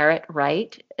an inherent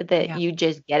right that yeah, you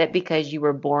just get it because you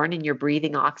were born and you're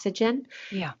breathing oxygen.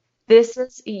 yeah, This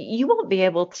is, you won't be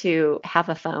able to have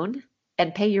a phone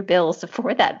and pay your bills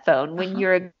for that phone when uh-huh,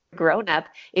 you're a grown up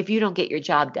if you don't get your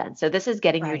job done. So this is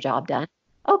getting your right. job done.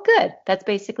 Oh, good. That's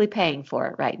basically paying for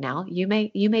it right now. You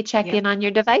may check Yep. in on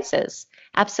your devices.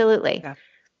 Absolutely. Yeah.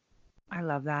 I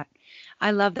love that.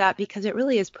 I love that because it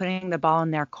really is putting the ball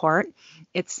in their court.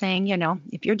 It's saying,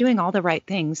 if you're doing all the right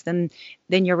things, then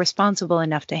you're responsible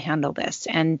enough to handle this.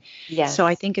 And so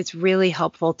I Yes. think it's really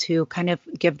helpful to kind of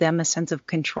give them a sense of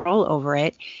control over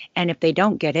it. And if they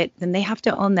don't get it, then they have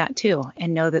to own that too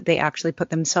and know that they actually put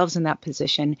themselves in that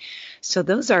position. So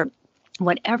those are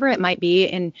whatever it might be.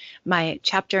 In my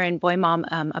chapter in Boy Mom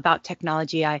about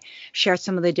technology, I share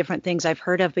some of the different things I've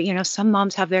heard of. But, some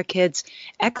moms have their kids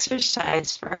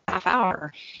exercise for a half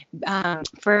hour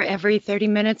for every 30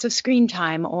 minutes of screen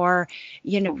time, or,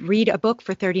 read a book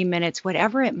for 30 minutes,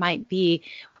 whatever it might be,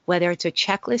 whether it's a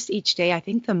checklist each day. I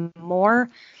think the more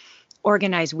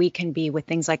organized we can be with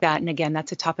things like that. And again,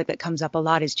 that's a topic that comes up a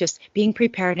lot, is just being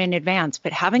prepared in advance,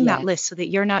 but having that list Yes. so that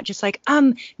you're not just like,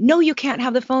 no, you can't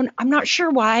have the phone. I'm not sure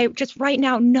why. Just right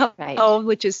now, no, Right.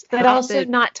 which is But half also the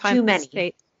not time too the many.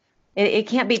 state. It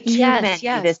can't be too Yes, many, this,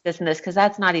 yes, this, and this, because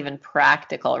that's not even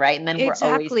practical, right? And then we're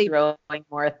always exactly. throwing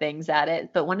more things at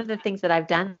it. But one of the things that I've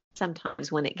done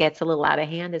sometimes when it gets a little out of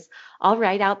hand is I'll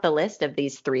write out the list of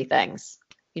these three things.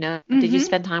 Did you Mm-hmm.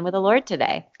 spend time with the Lord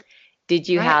today? Did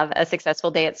you Right, have a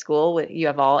successful day at school? You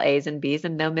have all A's and B's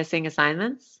and no missing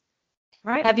assignments?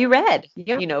 right. Have you read,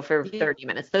 Yep. for Yep. 30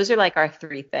 minutes? Those are like our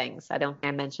three things. I don't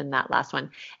think I mentioned that last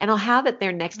one. And I'll have it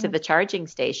there next to Yep. the charging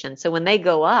station. So when they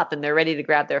go up and they're ready to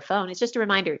grab their phone, it's just a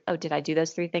reminder, oh, did I do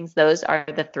those three things? Those are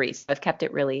the three. So I've kept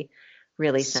it really,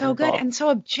 really So good simple. and so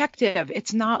objective.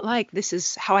 It's not like this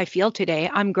is how I feel today.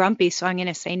 I'm grumpy, so I'm going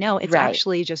to say no. It's Right.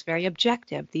 actually just very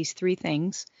objective. These three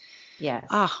things. Yes.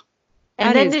 Ah,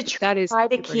 And that then is to that is try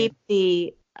to super good. keep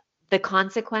the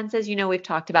consequences, we've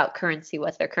talked about currency,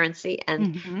 what's their currency?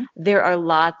 And Hmm. there are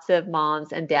lots of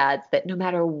moms and dads that no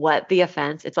matter what the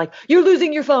offense, it's like, you're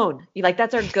losing your phone. You like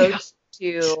that's our Yeah,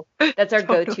 go-to, that's our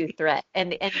go-to totally. threat.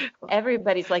 And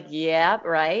everybody's like, yeah,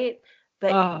 right.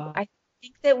 But Oh, I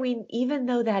think that even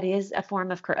though that is a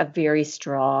form of a very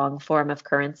strong form of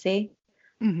currency,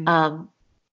 hmm, um,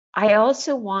 I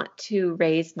also want to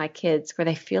raise my kids where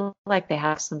they feel like they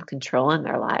have some control in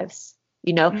their lives,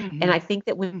 and hmm, I think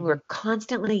that when hmm. we're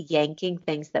constantly yanking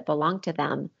things that belong to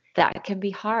them, that can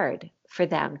be hard for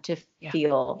them to Yeah,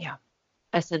 feel yeah,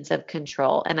 a sense of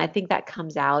control. And I think that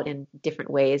comes out in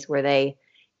different ways where they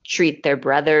treat their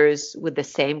brothers with the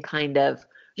same kind of,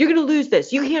 you're going to lose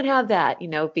this. You can't have that,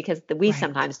 because we right.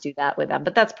 sometimes do that with them.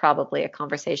 But that's probably a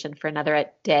conversation for another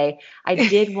day. I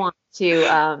did want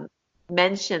to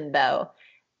mention, though,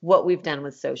 what we've done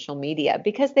with social media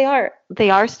because they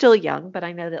are still young, but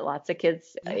I know that lots of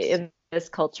kids Yes. in this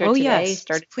culture Oh, today yes.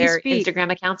 started Please their speak.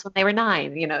 Instagram accounts when they were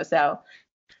 9, so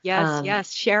Yes, um,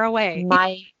 yes. Share away.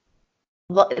 my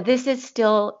well, this is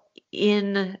still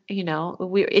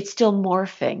it's still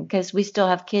morphing because we still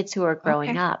have kids who are growing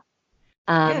Okay. up.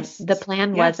 Yes. The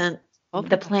plan Yes. wasn't, Both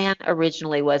the of us. plan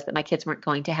originally was that my kids weren't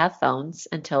going to have phones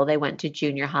until they went to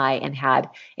junior high and had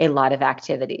a lot of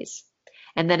activities.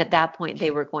 And then at that point, they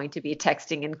Okay. were going to be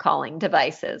texting and calling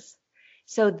devices.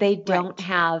 So they don't Right.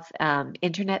 have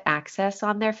internet access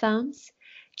on their phones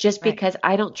just Right. because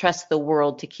I don't trust the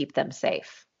world to keep them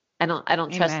safe. I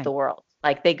don't trust the Amen. world.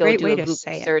 Like they go Great do way a to Google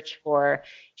say it. search for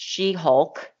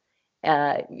She-Hulk.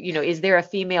 Is there a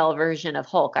female version of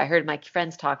Hulk? I heard my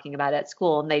friends talking about it at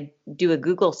school, and they do a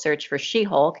Google search for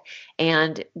She-Hulk,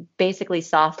 and basically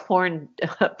soft porn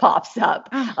pops up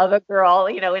Oh, of a girl,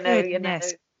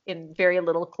 goodness. in very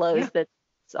little Yeah. clothes that's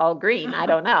all green. I Uh-huh.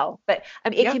 don't know, but I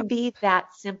mean, it Yep. can be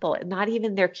that simple. Not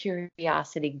even their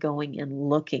curiosity going and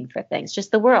looking for things,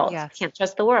 just the world. Yes. Can't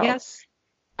trust the world. Yes.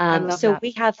 I love So that.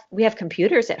 we have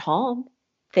computers at home.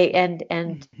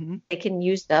 And Hmm. they can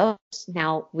use those.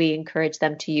 Now we encourage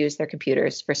them to use their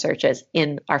computers for searches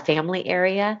in our family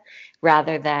area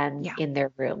rather than Yeah. in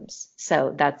their rooms.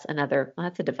 So that's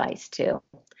a device too.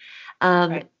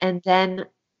 Right. And then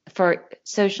for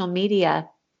social media,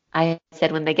 I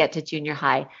said when they get to junior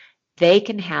high, they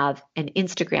can have an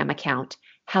Instagram account.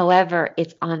 However,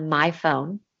 it's on my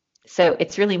phone. So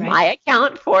it's really Right. my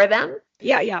account for them.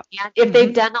 Yeah. Yeah. And if Hmm.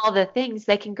 they've done all the things,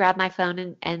 they can grab my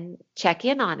phone and check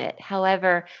in on it.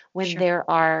 However, when Sure. there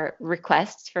are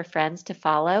requests for friends to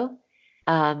follow,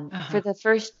 for Uh-huh.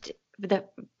 the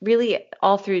really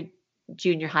all through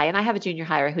junior high, and I have a junior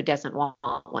higher who doesn't want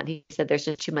one. He said there's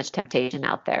just too much temptation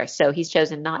out there, so he's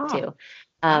chosen not Oh, to.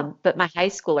 wow. But my high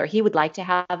schooler, he would like to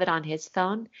have it on his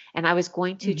phone, and I was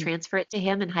going to Hmm. transfer it to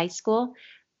him in high school,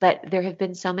 but there have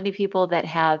been so many people that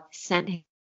have sent him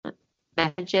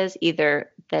messages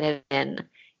either that have been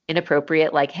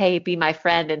inappropriate, like, "Hey, be my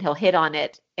friend," and he'll hit on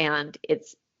it, and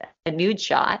it's a nude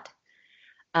shot,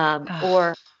 Oh,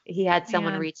 or he had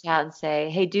someone man. reach out and say,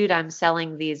 "Hey, dude, I'm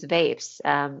selling these vapes,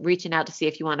 reaching out to see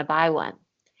if you want to buy one."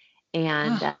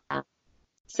 And Oh,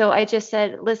 so I just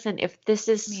said, "Listen, if this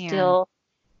is man. still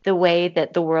the way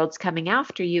that the world's coming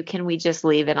after you, can we just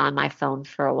leave it on my phone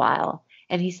for a while?"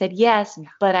 And he said, "Yes,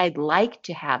 but I'd like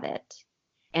to have it."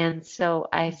 And so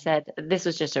I said, this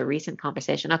was just a recent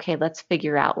conversation. Okay, let's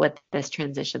figure out what this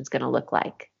transition's going to look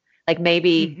like. Like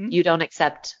maybe Hmm. you don't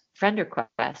accept friend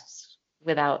requests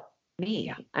without Yeah,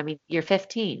 me. I mean, you're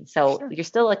 15, so sure. you're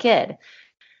still a kid.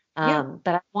 Yeah,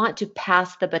 But I want to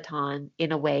pass the baton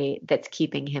in a way that's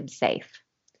keeping him safe.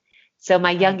 So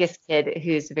my right. youngest kid,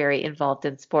 who's very involved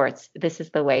in sports, this is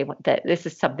the way that this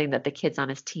is something that the kids on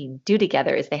his team do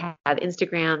together is they have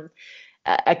Instagram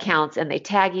accounts and they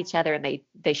tag each other and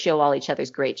they show all each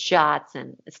other's great shots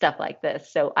and stuff like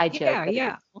this. So I joke Yeah, that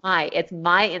yeah. it's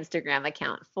my Instagram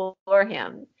account for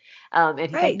him, and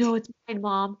he's like, Right. "No, it's mine,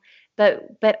 mom."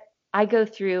 But I go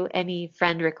through any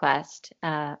friend request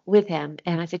with him,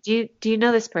 and I said, "Do you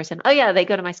know this person?" "Oh yeah, they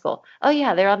go to my school." "Oh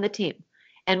yeah, they're on the team,"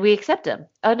 and we accept them.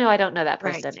 "Oh no, I don't know that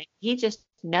Right. person." And he just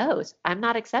knows I'm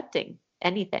not accepting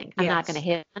anything. I'm not going to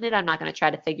Yes. hit on it. I'm not going to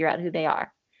try to figure out who they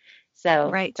are.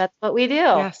 So Right. that's what we do.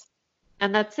 Yes.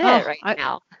 And that's it Oh, right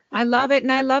now. I love it.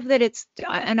 And I love that it's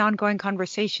an ongoing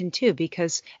conversation too,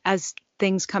 because as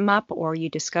things come up or you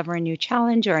discover a new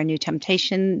challenge or a new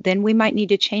temptation, then we might need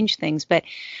to change things. But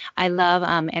I love,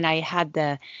 and I had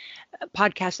the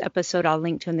podcast episode I'll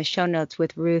link to in the show notes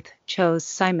with Ruth Chose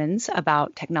Simons about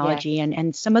Yes, technology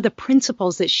and some of the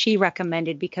principles that she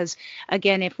recommended. Because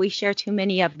again, if we share too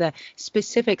many of the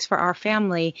specifics for our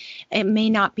family, it may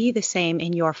not be the same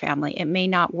in your family. It may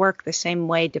not work the same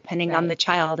way depending on the right.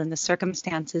 child and the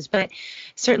circumstances. But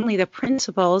certainly the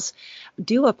principles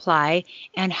do apply,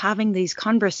 and having these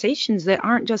conversations that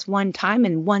aren't just one time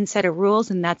and one set of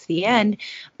rules and that's the Right. end,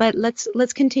 but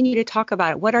let's continue to talk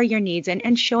about it. What are your needs?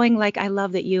 And showing, like, I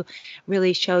love that you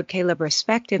really showed Caleb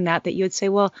respect in that you would say,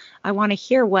 well, I want to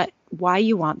hear why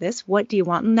you want this. What do you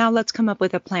want? And now let's come up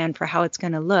with a plan for how it's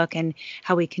going to look and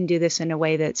how we can do this in a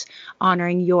way that's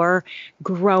honoring your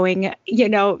growing,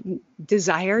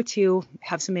 desire to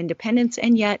have some independence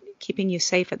and yet keeping you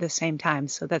safe at the same time.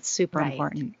 So that's super Right.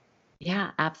 important.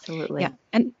 Yeah, Yeah. absolutely.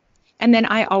 And then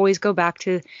I always go back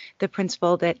to the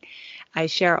principle that I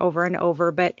share over and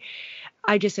over, but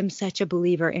I just am such a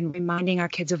believer in reminding our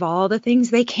kids of all the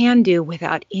things they can do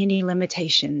without any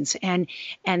limitations. And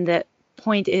the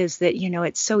point is that,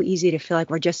 it's so easy to feel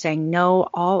like we're just saying no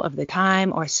all of the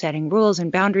time or setting rules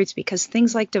and boundaries, because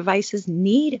things like devices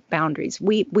need boundaries.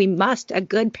 We must, a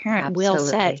good parent will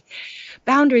set Absolutely.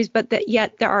 boundaries, but that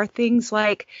yet there are things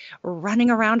like running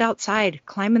around outside,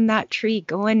 climbing that tree,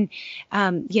 going,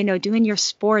 doing your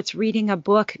sports, reading a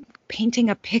book, painting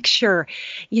a picture,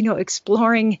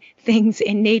 exploring things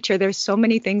in nature. There's so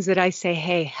many things that I say,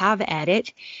 hey, have at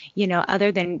it,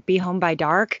 other than be home by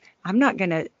dark. I'm not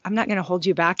gonna hold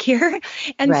you back here.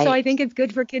 And so I Right. think it's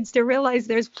good for kids to realize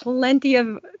there's plenty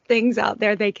of things out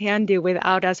there they can do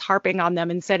without us harping on them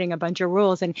and setting a bunch of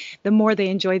rules. And the more they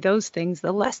enjoy those things,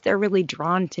 the less they're really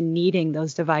drawn to needing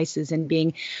those devices and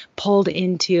being pulled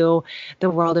into the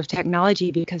world of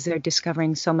technology because they're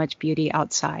discovering so much beauty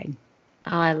outside.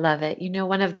 Oh, I love it.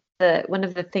 One of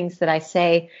the things that I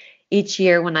say each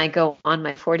year when I go on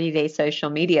my 40-day social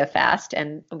media fast,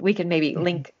 and we can maybe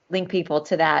Mhm. link people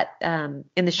to that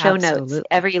in the show notes. Absolutely.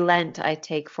 Every Lent, I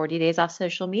take 40 days off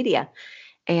social media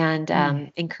and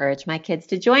Mm. encourage my kids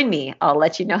to join me. I'll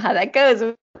let you know how that goes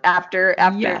after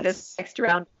this Yes. next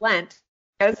round of Lent.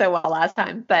 It goes so well last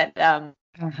time, but Uh-huh.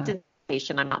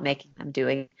 I'm not making them do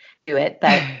it.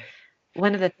 But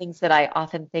one of the things that I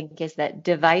often think is that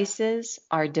devices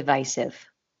are divisive.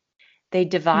 They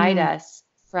divide Mm. us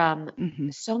from Hmm.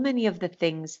 so many of the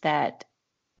things that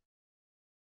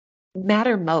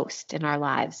matter most in our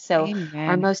lives. So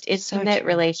our Amen. most So intimate true.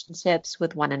 relationships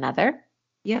with one another,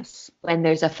 Yes. when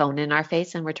there's a phone in our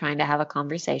face and we're trying to have a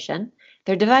conversation,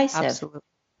 they're divisive. Absolutely.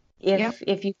 Yep.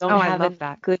 If you don't Oh, I have a love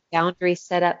that. good boundary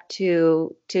set up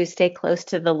to stay close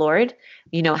to the Lord,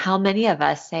 how many of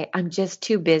us say, "I'm just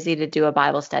too busy to do a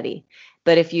Bible study."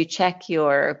 But if you check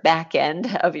your back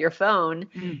end of your phone,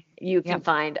 Mm. you can Yep.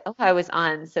 find, "Oh, I was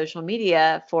on social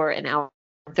media for an hour."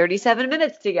 37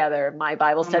 minutes together. My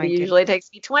Bible Oh study my usually goodness.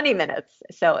 takes me 20 minutes.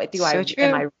 So So am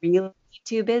true. I really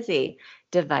too busy?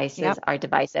 Devices Yep. are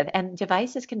divisive, and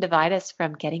devices can divide us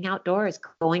from getting outdoors,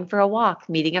 going for a walk,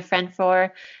 meeting a friend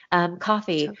for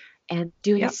coffee, So, and yep.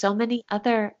 doing so many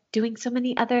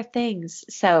other things.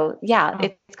 So yeah, Oh,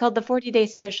 it's called the 40-day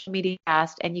social media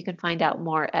fast, and you can find out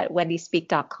more at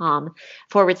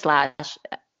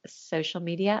wendyspeak.com/social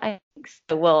media. I think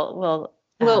so. we'll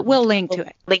link to We'll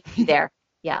it. link you there.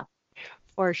 Yeah.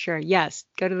 For sure. Yes.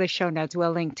 Go to the show notes.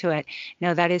 We'll link to it.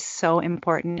 No, that is so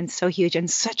important and so huge and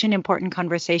such an important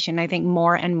conversation. I think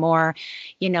more and more,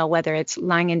 whether it's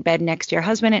lying in bed next to your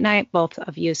husband at night, both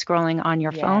of you scrolling on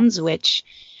your phones, Yes. which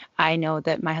I know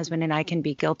that my husband and I can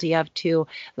be guilty of too.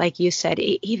 Like you said,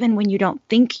 even when you don't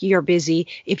think you're busy,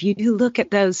 if you do look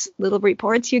at those little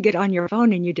reports you get on your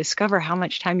phone and you discover how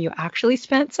much time you actually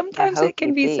spent, I sometimes it hope you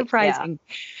can be see. Yeah. surprising.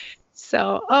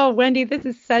 So, oh, Wendy, this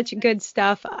is such good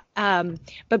stuff.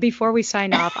 But before we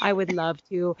sign off, I would love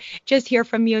to just hear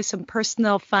from you some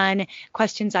personal, fun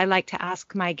questions I like to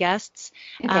ask my guests,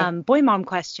 Okay. boy mom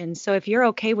questions. So, if you're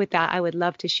okay with that, I would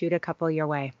love to shoot a couple your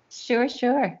way. Sure,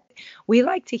 sure. We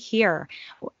like to hear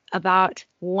about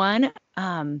one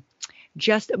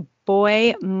just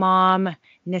boy mom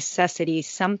necessity,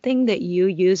 something that you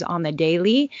use on the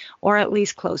daily or at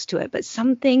least close to it, but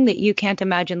something that you can't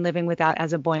imagine living without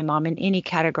as a boy mom, in any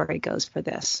category goes for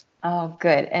this. Oh,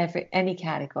 good. Any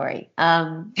category.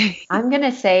 I'm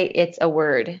gonna say it's a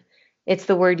word. It's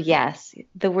the word yes.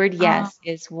 The word Oh, yes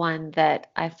is one that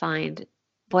I find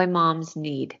boy moms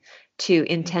need to yeah.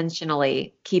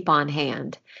 intentionally keep on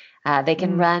hand. They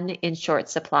can Mm, run in short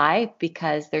supply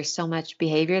because there's so much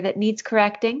behavior that needs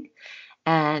correcting,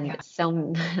 and yeah. so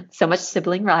much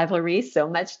sibling rivalry, so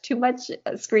much too much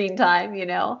screen time, you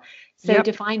know. So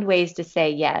to Yep. find ways to say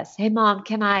yes. Hey mom,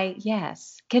 can I?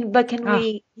 Yes. Can Oh,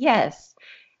 we? Yes.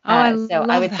 oh, I So I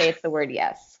love would say that. it's the word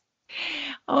yes.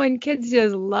 Oh, and kids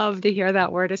just love to hear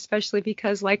that word, especially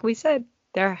because, like we said,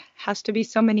 there has to be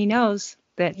so many no's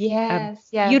that a Yes,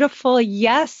 yes, beautiful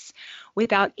yes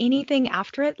without anything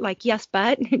after it, like yes,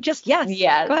 but just yes. Go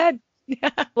yes. ahead.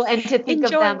 Well, and to think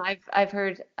of them, Enjoy. I've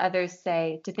heard others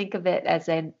say to think of it as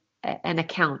an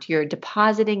account. You're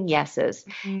depositing yeses,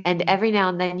 and Mm-hmm. every now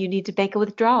and then you need to make a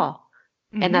withdrawal.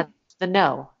 And Mm-hmm. that's the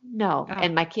no, no. Oh,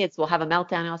 And my kids will have a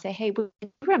meltdown and I'll say, hey, will you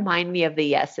remind me of the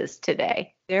yeses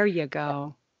today? there you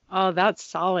go. Oh, that's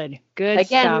solid. Good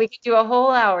Again, stuff. we could do a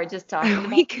whole hour just talking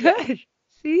We about yes. could.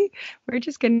 See, we're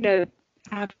just going to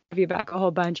have you back a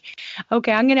whole bunch.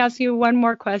 Okay, I'm going to ask you one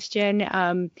more question.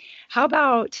 How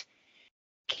about,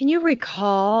 can you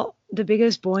recall the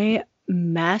biggest boy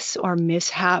mess or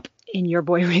mishap in your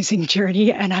boy raising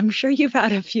journey? And I'm sure you've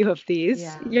had a few of these.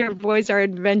 Yeah. Your boys are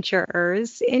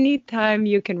adventurers. Anytime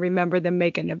you can remember them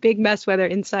making a big mess, whether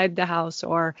inside the house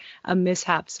or a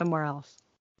mishap somewhere else.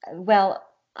 Well,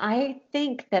 I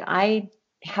think that I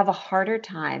have a harder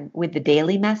time with the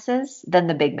daily messes than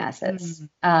the big messes.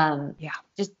 Mm, yeah,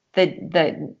 Just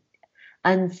the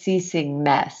unceasing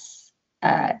mess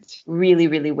right. really,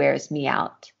 really wears me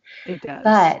out. It does.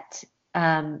 But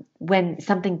when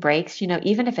something breaks,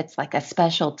 even if it's like a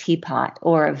special teapot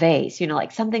or a vase,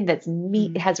 like something that's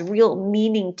Mm, has real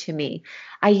meaning to me,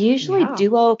 I usually yeah.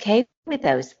 do okay with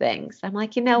those things. I'm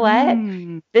like, you know what?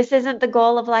 Mm, This isn't the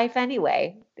goal of life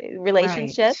anyway.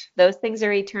 Relationships, right. those things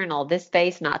are eternal. This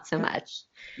vase, not so Yep. much.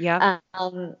 Yep.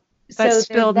 Um, But so there's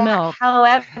spilled that. milk.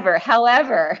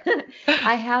 However,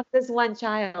 I have this one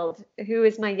child who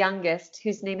is my youngest,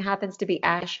 whose name happens to be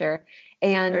Asher,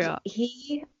 and Yeah.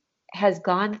 he has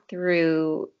gone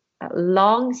through a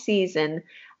long season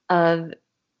of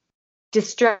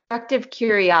destructive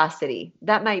curiosity.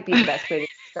 That might be the best way to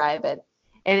describe it.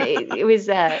 And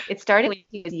it started when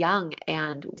he was young,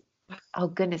 and oh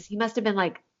goodness, he must have been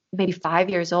like maybe 5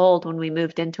 years old when we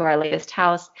moved into our latest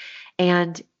house,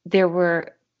 and there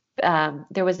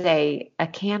was a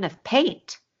can of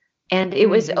paint, and it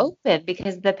was Hmm. open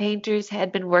because the painters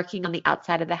had been working on the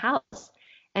outside of the house,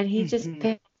 and he just Hmm.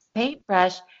 picked a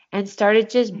paintbrush and started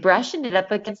just brushing it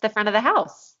up against the front of the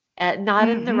house, not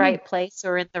in the Hmm. right place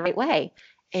or in the right way,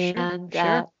 Sure. and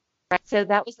Sure. so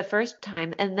that was the first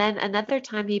time, and then another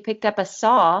time he picked up a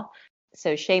saw.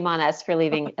 So shame on us for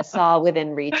leaving a saw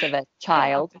within reach of a It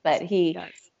child, but happens. he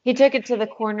Yes. he took it to the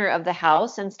corner of the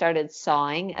house and started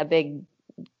sawing a big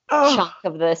Oh, chunk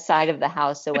of the side of the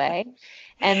house away.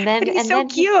 And but then he's and so then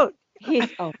cute.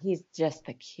 he's just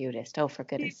the cutest. Oh, for He's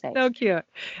goodness so sakes. cute.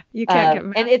 You can't get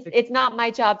mad And at it's not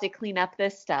my job to clean up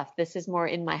this stuff. This is more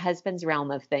in my husband's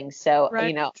realm of things. So,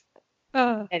 right.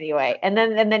 Oh, anyway, and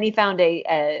then he found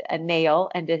a nail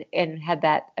and had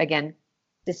that again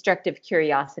destructive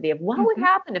curiosity of what would Mm-hmm.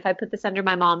 happen if I put this under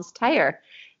my mom's tire.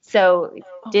 So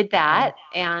Oh, did wow. that.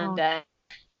 And Oh,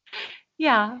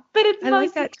 yeah, but it's I like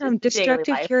mostly that just term, daily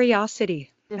destructive life.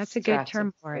 curiosity. That's a good Destructive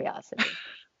term for it. curiosity.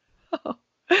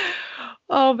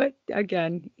 Oh, but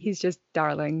again, he's just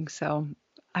darling. So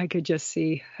I could just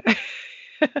see.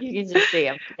 You can just see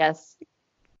them. Yes.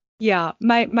 Yeah,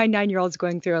 my 9-year-old's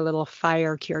going through a little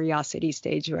fire curiosity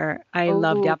stage where I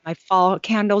love to Oh, have my fall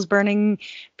candles burning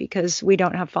because we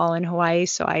don't have fall in Hawaii,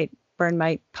 so I burn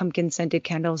my pumpkin scented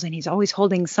candles and he's always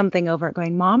holding something over it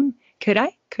going, "Mom, could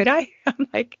I? Could I?" I'm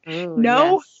like, oh,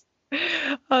 "No."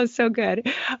 yes. Oh, so good.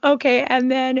 Okay,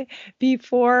 and then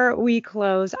before we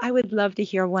close, I would love to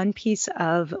hear one piece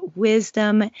of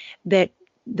wisdom that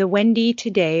the Wendy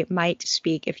today might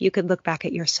speak. If you could look back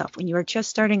at yourself when you were just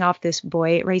starting off this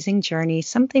boy raising journey,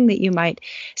 something that you might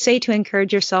say to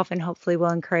encourage yourself and hopefully will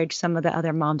encourage some of the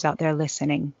other moms out there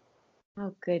listening.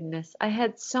 Oh, goodness. I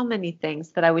had so many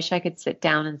things that I wish I could sit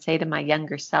down and say to my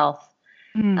younger self.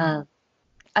 Mm, Uh,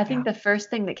 I think yeah. the first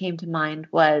thing that came to mind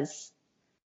was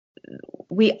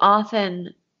we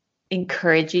often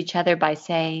encourage each other by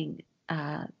saying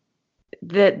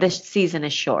the season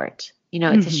is short. It's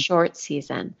a Hmm. short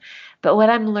season. But what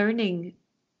I'm learning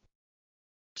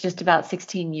just about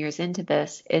 16 years into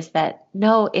this is that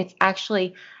no, it's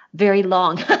actually very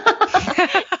long.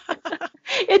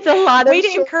 It's a lot Way of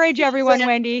to short encourage everyone, seasons.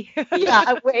 Wendy.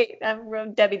 Yeah, wait, I'm real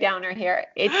Debbie Downer here.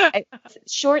 It's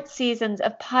short seasons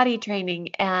of potty training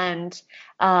and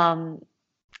um,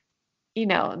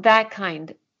 that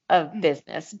kind of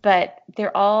business, but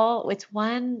it's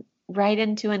one right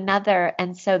into another.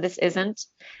 And so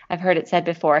I've heard it said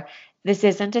before, this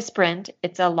isn't a sprint,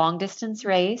 it's a long distance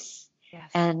race. Yes.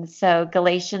 And so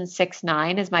Galatians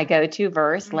 6:9 is my go-to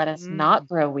verse. Let us Hmm. not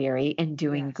grow weary in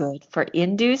doing Yes. good, for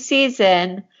in due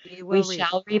season We we will reap.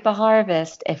 shall reap a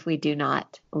harvest if we do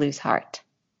not lose heart.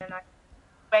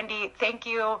 Wendy, thank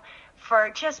you for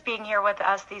just being here with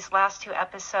us these last 2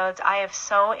 episodes. I have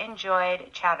so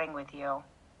enjoyed chatting with you.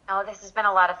 Oh, this has been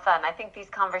a lot of fun. I think these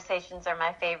conversations are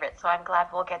my favorite, so I'm glad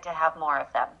we'll get to have more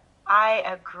of them. I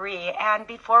agree. And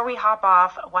before we hop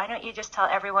off, why don't you just tell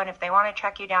everyone if they want to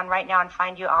track you down right now and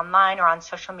find you online or on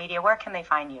social media, where can they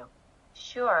find you?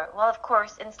 Sure. Well, of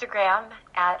course, Instagram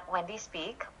at Wendy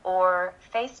Speake or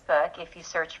Facebook if you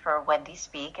search for Wendy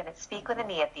Speake, and it's Speak with an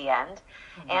E at the end.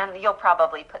 Mm-hmm. And you'll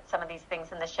probably put some of these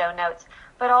things in the show notes.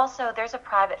 But also, there's a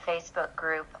private Facebook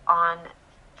group on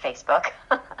Facebook.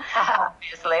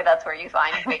 Obviously, that's where you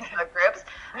find Facebook groups.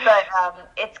 But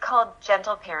it's called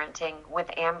Gentle Parenting with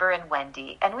Amber and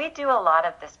Wendy. And we do a lot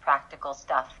of this practical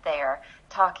stuff there,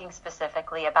 talking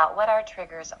specifically about what our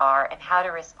triggers are and how to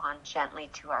respond gently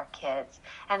to our kids.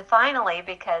 And finally,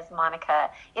 because Monica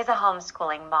is a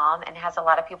homeschooling mom and has a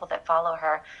lot of people that follow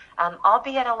her, I'll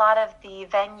be at a lot of the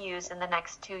venues in the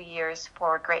next 2 years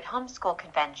for great homeschool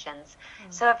conventions.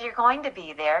 Mm-hmm. So if you're going to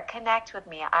be there, connect with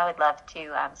me. I would love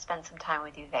to spend some time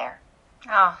with you there.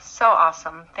 Oh, so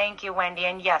awesome. Thank you, Wendy.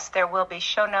 And yes, there will be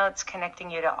show notes connecting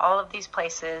you to all of these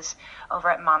places over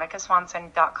at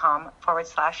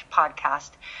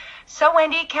monicaswanson.com/podcast. So,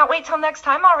 Wendy, can't wait till next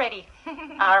time already.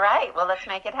 All right. Well, let's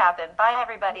make it happen. Bye,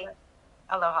 everybody.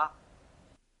 Aloha.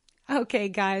 Okay,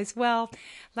 guys. Well,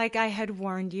 like I had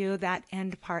warned you, that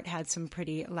end part had some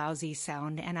pretty lousy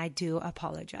sound, and I do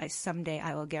apologize. Someday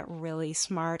I will get really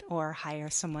smart or hire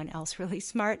someone else really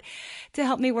smart to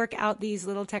help me work out these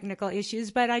little technical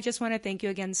issues. But I just want to thank you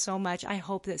again so much. I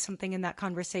hope that something in that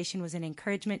conversation was an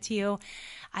encouragement to you.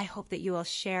 I hope that you will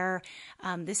share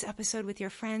this episode with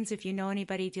your friends if you know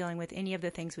anybody dealing with any of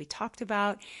the things we talked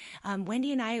about.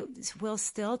 Wendy and I will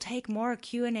still take more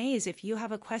Q&As. If you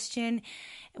have a question,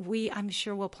 I'm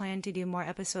sure we'll plan to do more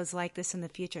episodes like this in the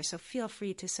future. So feel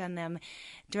free to send them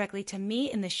directly to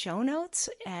me in the show notes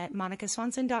at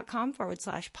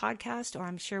monicaswanson.com/podcast, or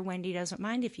I'm sure Wendy doesn't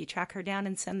mind if you track her down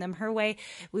and send them her way.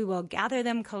 We will gather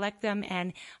them, collect them,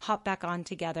 and hop back on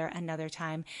together another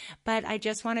time. But I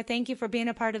just want to thank you for being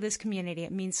a part of this community.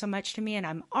 It means so much to me, and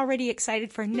I'm already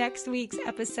excited for next week's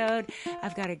episode.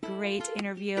 I've got a great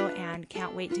interview and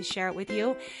can't wait to share it with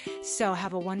you. So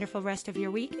have a wonderful rest of your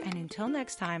week, and until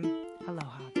next time,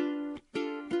 aloha.